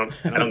 I don't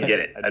get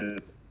it. I'm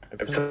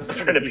still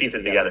trying to piece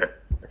it together.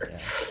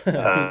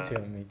 Yeah.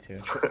 Me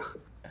too.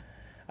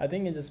 I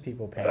think it's just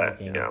people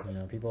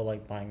panicking. People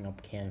like buying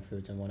up canned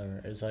foods and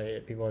whatever. It's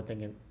like people are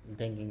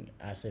thinking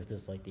as if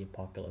this is like the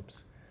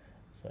apocalypse.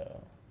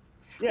 So.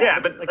 Yeah,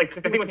 but like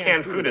the thing with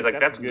canned food is like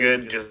that's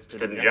good just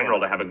in general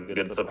to have a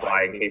good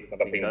supply in case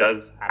something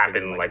does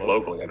happen like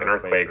locally, like an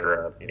earthquake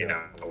or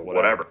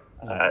whatever.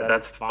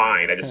 That's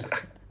fine. I just.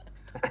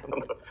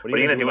 What are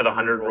you gonna do with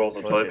 100 rolls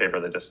of toilet paper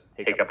that just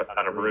take up a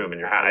ton of room in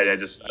your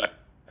house?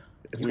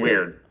 It's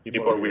weird.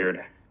 People are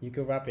weird. You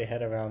could wrap your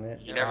head around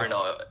it. You never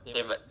know.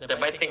 They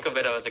might think of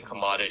it as a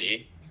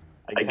commodity.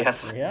 I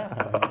guess.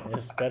 Yeah,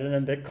 it's better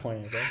than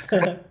Bitcoin, I guess.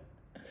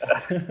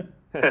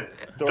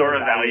 Store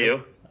of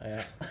value.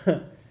 Yeah.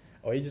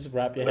 Or you just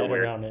wrap your head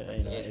around it,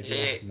 if you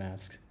have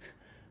masks.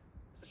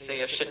 Say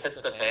if shit hits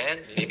the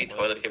fan, maybe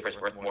toilet paper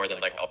is worth more than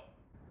like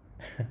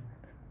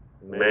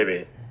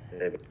Maybe.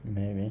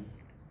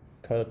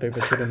 Toilet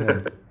paper to the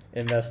moon.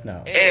 Invest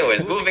now.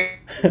 Anyways, moving.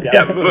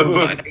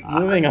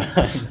 Moving on.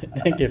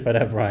 Thank you for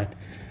that, Brian.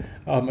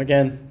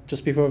 Again,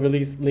 just before we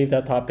leave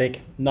that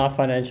topic, not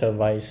financial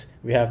advice.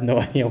 We have no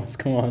idea what's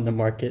going on in the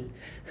market,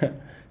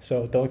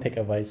 so don't take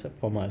advice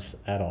from us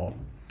at all.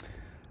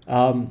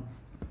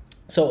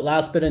 So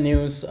last bit of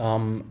news.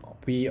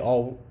 We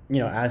all,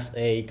 as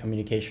a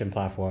communication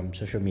platform,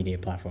 social media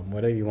platform,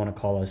 whatever you want to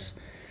call us,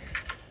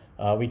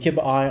 we keep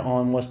an eye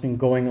on what's been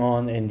going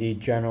on in the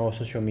general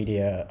social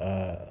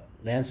media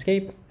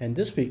landscape. And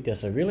this week,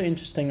 there's a really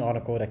interesting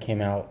article that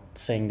came out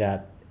saying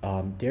that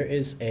there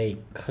is a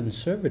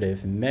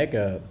conservative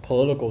mega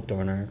political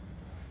donor,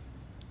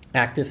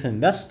 active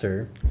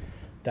investor,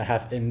 that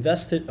have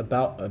invested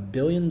about $1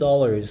 billion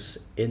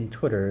in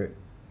Twitter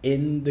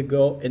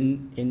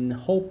in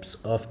hopes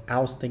of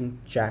ousting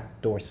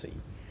Jack Dorsey.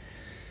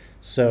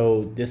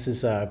 So this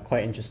is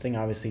quite interesting.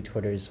 Obviously,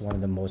 Twitter is one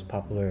of the most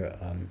popular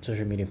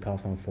social media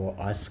platform for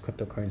us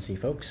cryptocurrency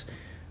folks.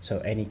 So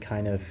any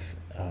kind of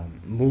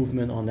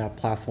movement on that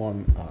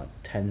platform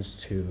tends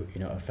to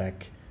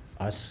affect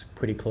us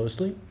pretty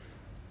closely.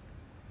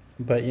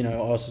 But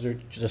also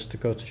just to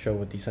go to show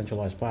with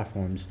decentralized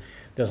platforms,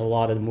 there's a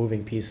lot of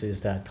moving pieces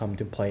that come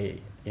to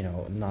play.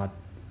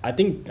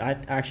 I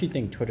actually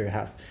think Twitter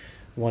have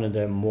one of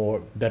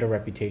the better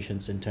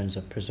reputations in terms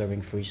of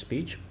preserving free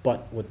speech.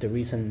 But with the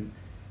recent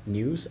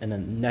news and the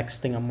next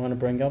thing I'm going to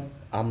bring up,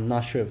 I'm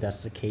not sure if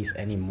that's the case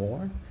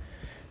anymore.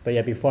 But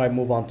yeah, before I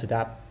move on to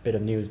that bit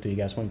of news, do you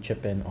guys want to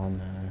chip in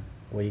on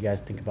what you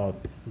guys think about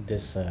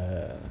this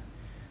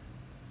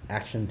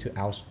action to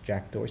oust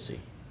Jack Dorsey?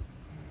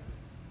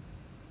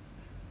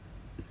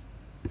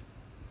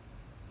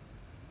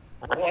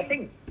 Well, I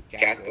think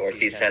Jack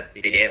Dorsey said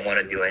they didn't want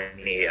to do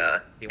any.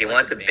 They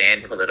wanted to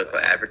ban political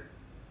advertising.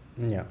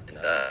 Yeah.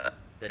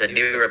 The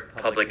new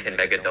Republican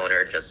mega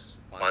donor just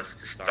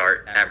wants to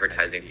start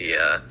advertising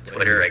via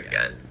Twitter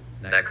again.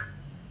 Is that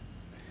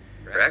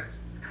correct?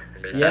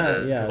 Or is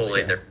that a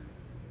totally different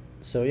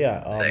So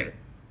yeah, thing?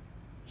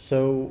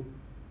 so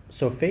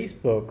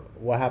Facebook,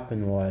 what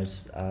happened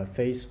was I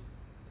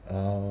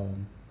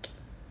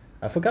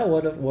forgot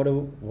what it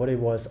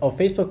was. Oh,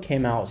 Facebook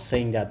came out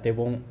saying that they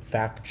won't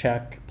fact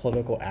check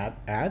political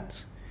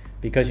ads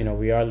because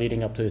we are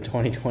leading up to the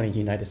 2020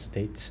 United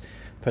States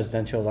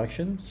presidential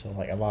election, so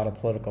like a lot of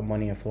political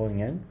money are flowing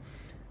in,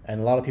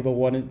 and a lot of people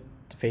wanted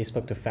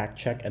Facebook to fact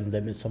check and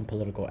limit some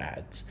political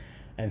ads,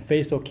 and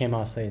Facebook came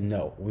out saying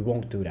no, we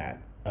won't do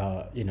that.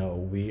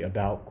 We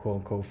about quote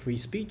unquote free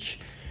speech.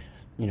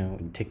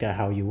 Take that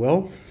how you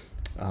will,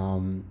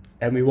 and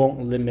we won't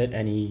limit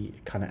any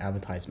kind of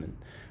advertisement.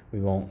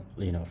 We won't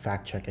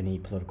fact check any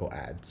political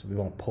ads. We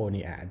won't pull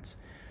any ads.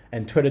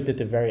 And Twitter did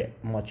the very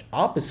much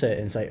opposite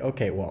and say,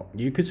 okay, well,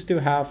 you could still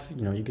have,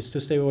 you could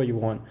still say what you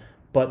want,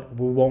 but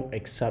we won't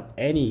accept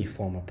any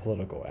form of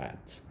political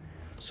ads.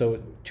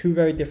 So two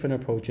very different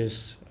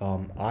approaches.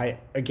 I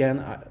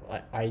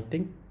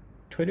think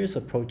Twitter's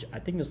approach, I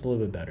think, is a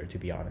little bit better, to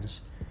be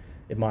honest,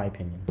 in my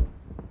opinion.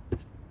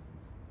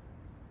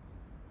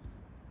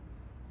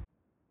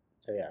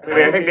 So yeah.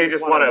 I think they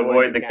just want to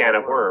avoid the can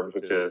of worms,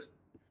 which is,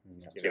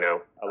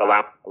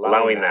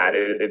 allowing that.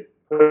 It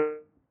put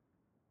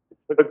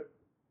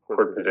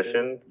forward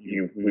position.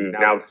 We've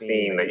now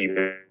seen that you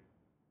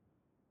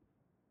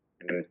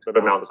can put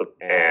amounts of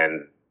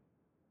and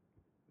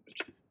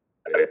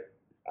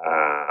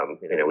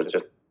it was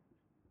just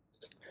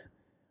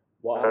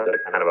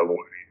kind of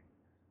avoiding.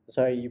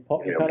 Sorry, you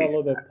cut a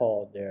little bit,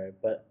 Paul, there,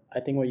 but I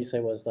think what you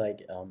said was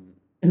like,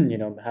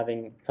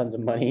 having tons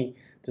of money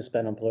to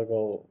spend on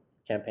political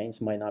campaigns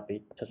might not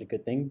be such a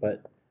good thing,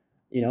 but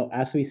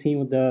as we've seen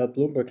with the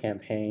Bloomberg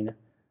campaign,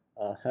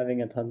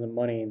 having a ton of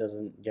money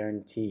doesn't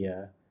guarantee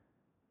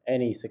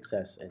any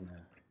success in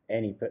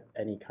any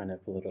kind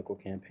of political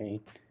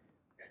campaign.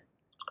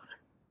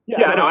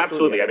 Yeah, no,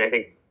 absolutely. I mean, I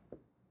think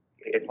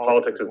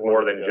politics is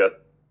more than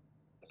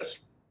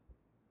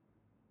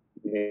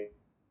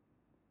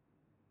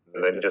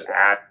just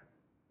ad.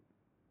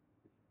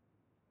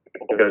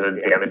 There's a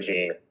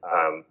damaging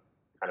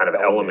kind of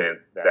element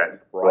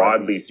that,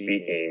 broadly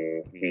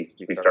speaking, we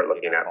start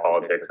looking at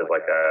politics as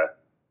like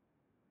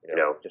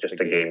just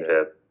a game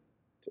to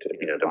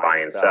buy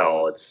and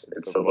sell. It's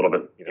a little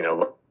bit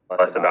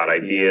less about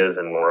ideas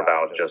and more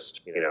about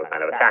just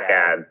kind of attack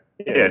ads.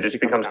 It just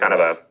becomes kind of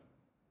a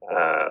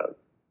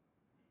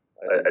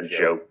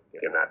joke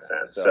in that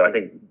sense. So I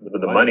think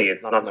the money,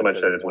 it's not so much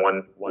that it's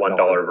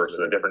 $1 versus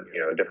a different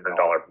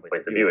dollar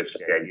points of view. It's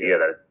just the idea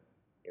that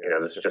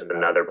this is just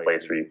another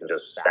place where you can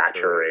just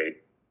saturate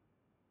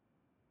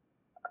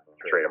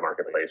a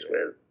marketplace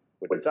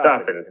with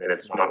stuff, and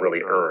it's not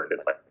really earned.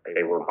 It's like,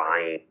 hey, we're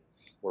buying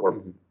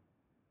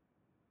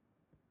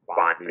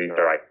these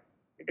are like.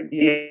 I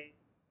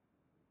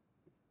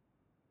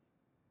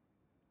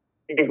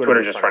think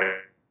Twitter's just trying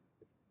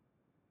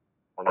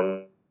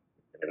to,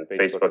 and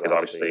Facebook is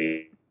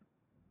obviously,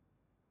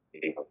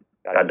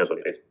 God knows what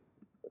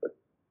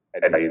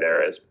Facebook value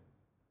there is.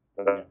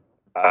 There's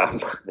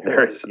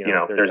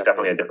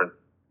definitely a different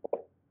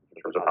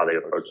in terms of how they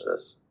approach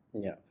this.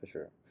 Yeah, for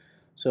sure.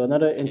 So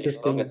another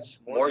interesting.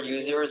 It's more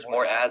users,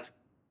 more ads.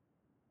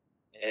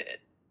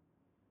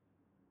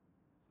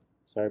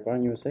 Sorry,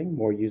 Brian, you were saying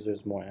more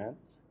users, more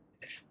ads.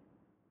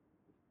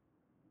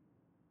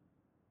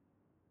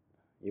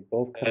 You're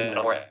both cutting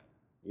out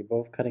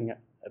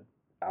a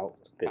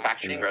bit.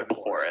 Actually, right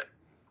before it.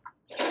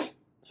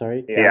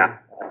 Sorry. Yeah,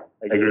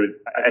 I agree with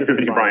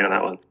you, Brian, on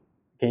that one.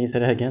 Can you say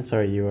that again?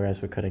 Sorry, you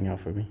guys were cutting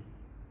out for me.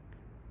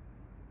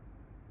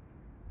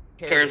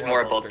 Cares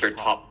more about their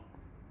top.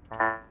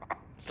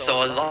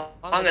 So as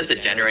long as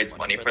it generates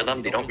money for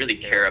them, they don't really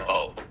care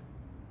about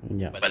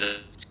whether.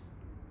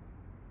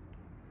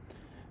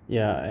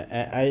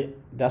 Yeah, I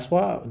that's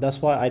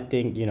why I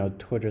think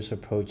Twitter's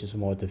approach is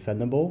more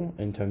defendable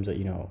in terms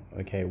of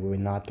okay, we're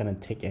not gonna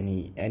take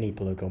any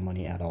political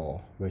money at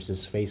all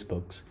versus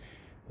Facebook's,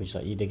 which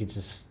they could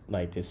just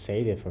to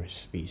say that for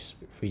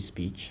free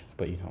speech,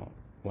 but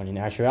when in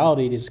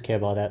actuality they just care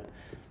about that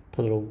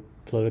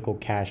political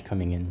cash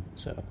coming in.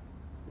 So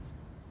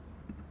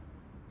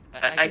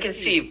I can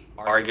see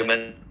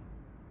argument.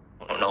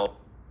 I don't know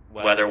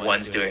whether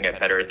one's doing it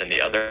better than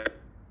the other.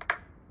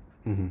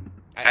 Mm-hmm.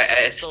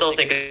 I still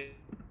think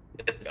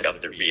it's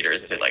up to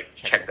readers to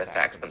check the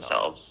facts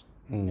themselves.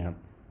 Yeah.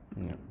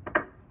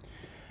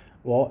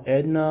 Well,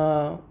 in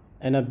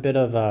a bit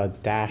of a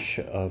dash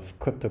of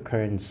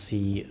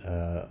cryptocurrency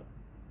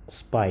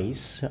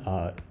spice,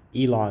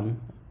 Elon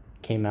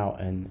came out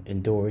and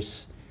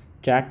endorsed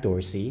Jack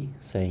Dorsey,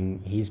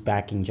 saying he's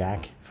backing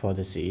Jack for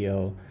the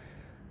CEO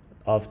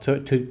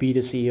to be the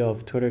CEO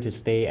of Twitter, to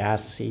stay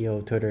as CEO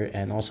of Twitter,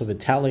 and also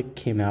Vitalik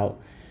came out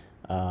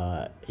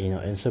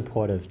in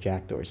support of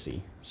Jack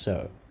Dorsey.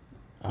 So,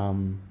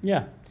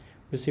 we'll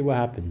see what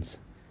happens.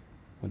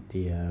 with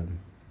the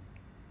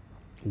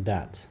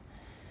that.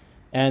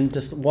 And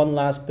just one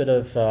last bit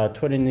of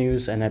Twitter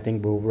news, and I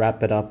think we'll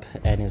wrap it up.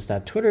 And is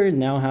that Twitter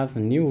now have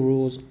new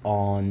rules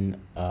on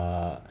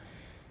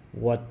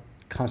what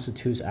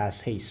constitutes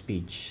as hate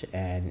speech,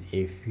 and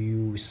if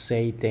you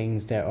say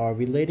things that are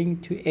relating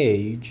to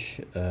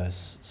age,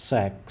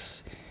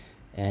 sex,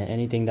 and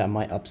anything that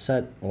might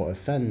upset or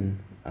offend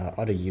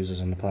other users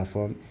on the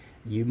platform,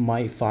 you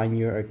might find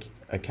your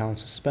account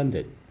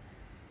suspended.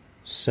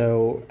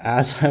 So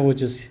as I was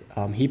just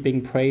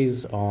heaping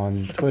praise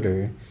on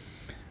Twitter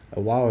a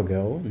while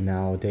ago,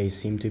 now they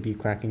seem to be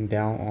cracking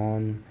down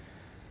on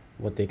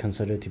what they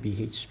consider to be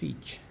hate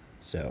speech.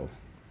 So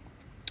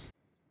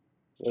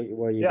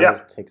what are you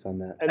guys' takes on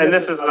that? And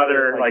this is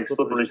another like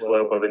slippery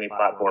slope of any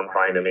platform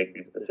trying to make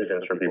these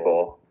decisions for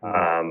people.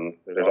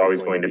 There's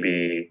always going to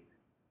be,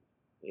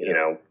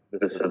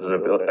 this is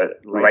a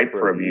ripe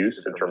for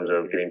abuse in terms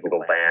of getting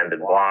people banned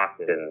and blocked,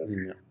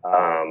 and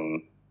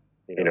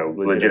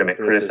legitimate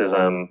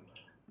criticism.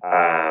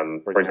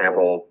 For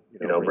example,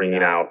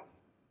 bringing out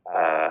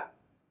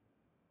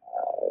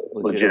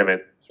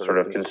legitimate sort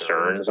of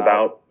concerns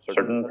about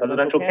certain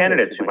presidential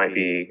candidates who might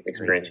be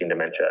experiencing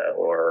dementia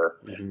or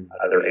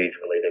other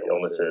age-related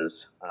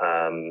illnesses.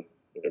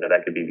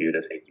 That could be viewed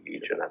as hate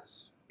speech, and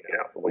that's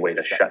a way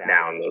to shut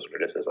down those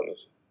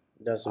criticisms.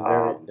 That's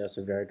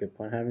a very good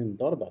point. I haven't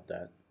thought about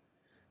that.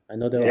 I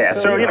know there.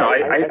 Yeah, so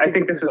I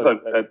think this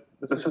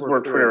is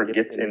where Twitter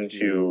gets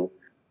into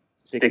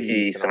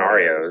sticky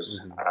scenarios,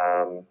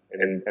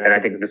 and I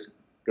think this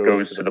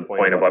goes to the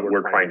point of what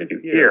we're trying to do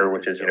here,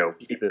 which is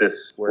keep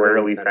this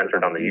squarely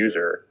centered on the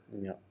user.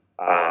 Yeah.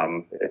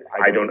 If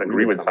I don't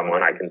agree with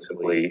someone, I can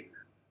simply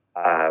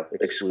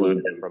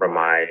exclude them from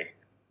my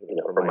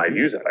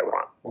views if I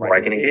want, or I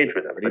can engage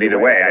with them. But either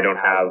way, I don't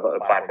have a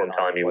platform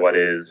telling me what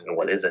is and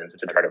what isn't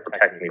to try to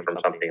protect me from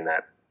something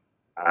that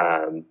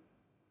I'm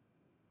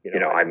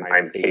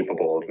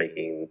capable of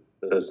making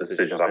those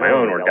decisions on my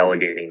own or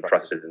delegating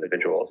trusted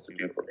individuals to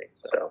do for me.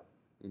 So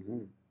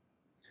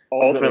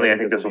ultimately, I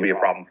think this will be a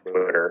problem for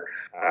Twitter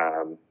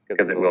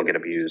because it will get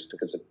abused,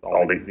 because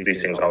all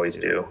these things always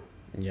do.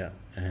 Yeah,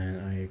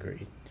 and I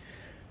agree.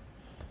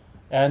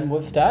 And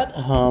with that,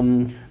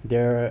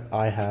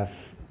 I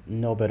have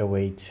no better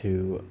way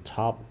to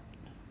top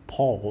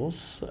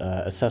Paul's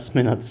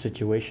assessment of the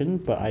situation,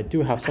 but I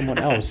do have someone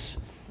else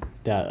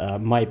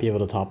that might be able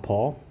to top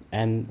Paul,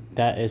 and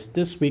that is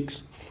this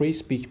week's free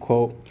speech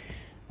quote.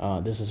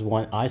 This is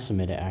one I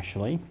submitted,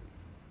 actually.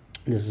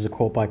 This is a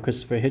quote by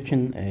Christopher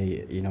Hitchens,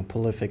 a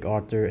prolific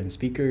author and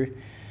speaker,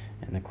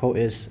 and the quote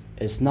is,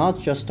 "It's not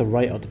just the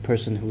right of the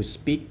person who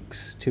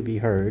speaks to be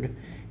heard,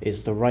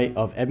 it's the right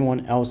of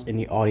everyone else in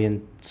the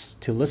audience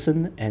to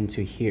listen and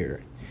to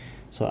hear."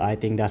 So I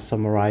think that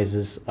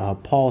summarizes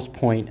Paul's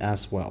point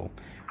as well,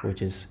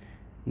 which is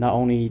not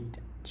only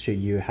should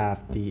you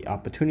have the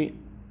opportunity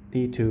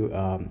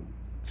to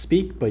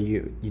speak, but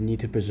you need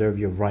to preserve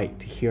your right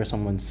to hear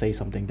someone say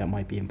something that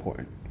might be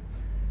important.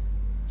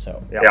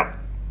 So yeah.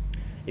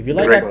 If you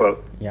like that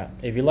quote,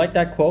 if you like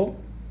that quote,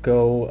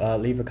 go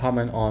leave a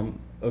comment on.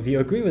 If you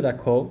agree with that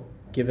quote,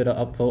 give it an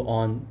upvote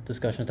on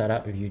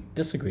Discussions.app. If you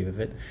disagree with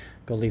it,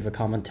 go leave a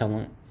comment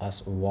telling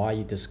us why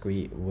you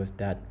disagree with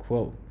that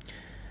quote.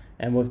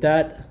 And with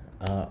that,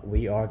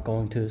 we are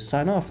going to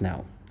sign off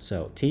now.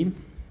 So, team.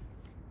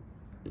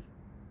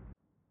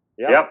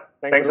 Yep.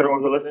 Thanks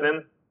everyone for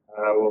listening.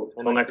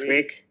 Until next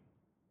week.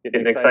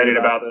 Getting excited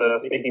about the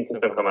staking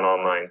system coming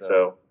online.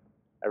 So.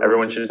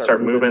 Everyone should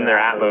start moving their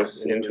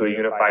Atmos into a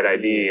unified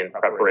ID in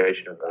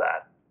preparation for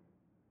that.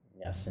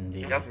 Yes,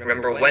 indeed. Yep.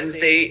 Remember,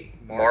 Wednesday,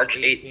 March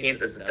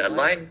 18th is the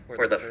deadline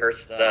for the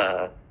first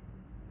payout.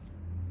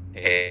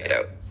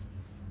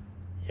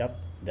 Yep,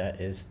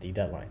 that is the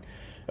deadline.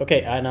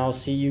 Okay, and I'll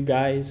see you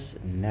guys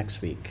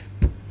next week.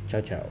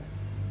 Ciao, ciao.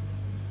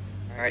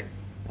 All right.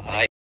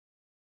 Bye.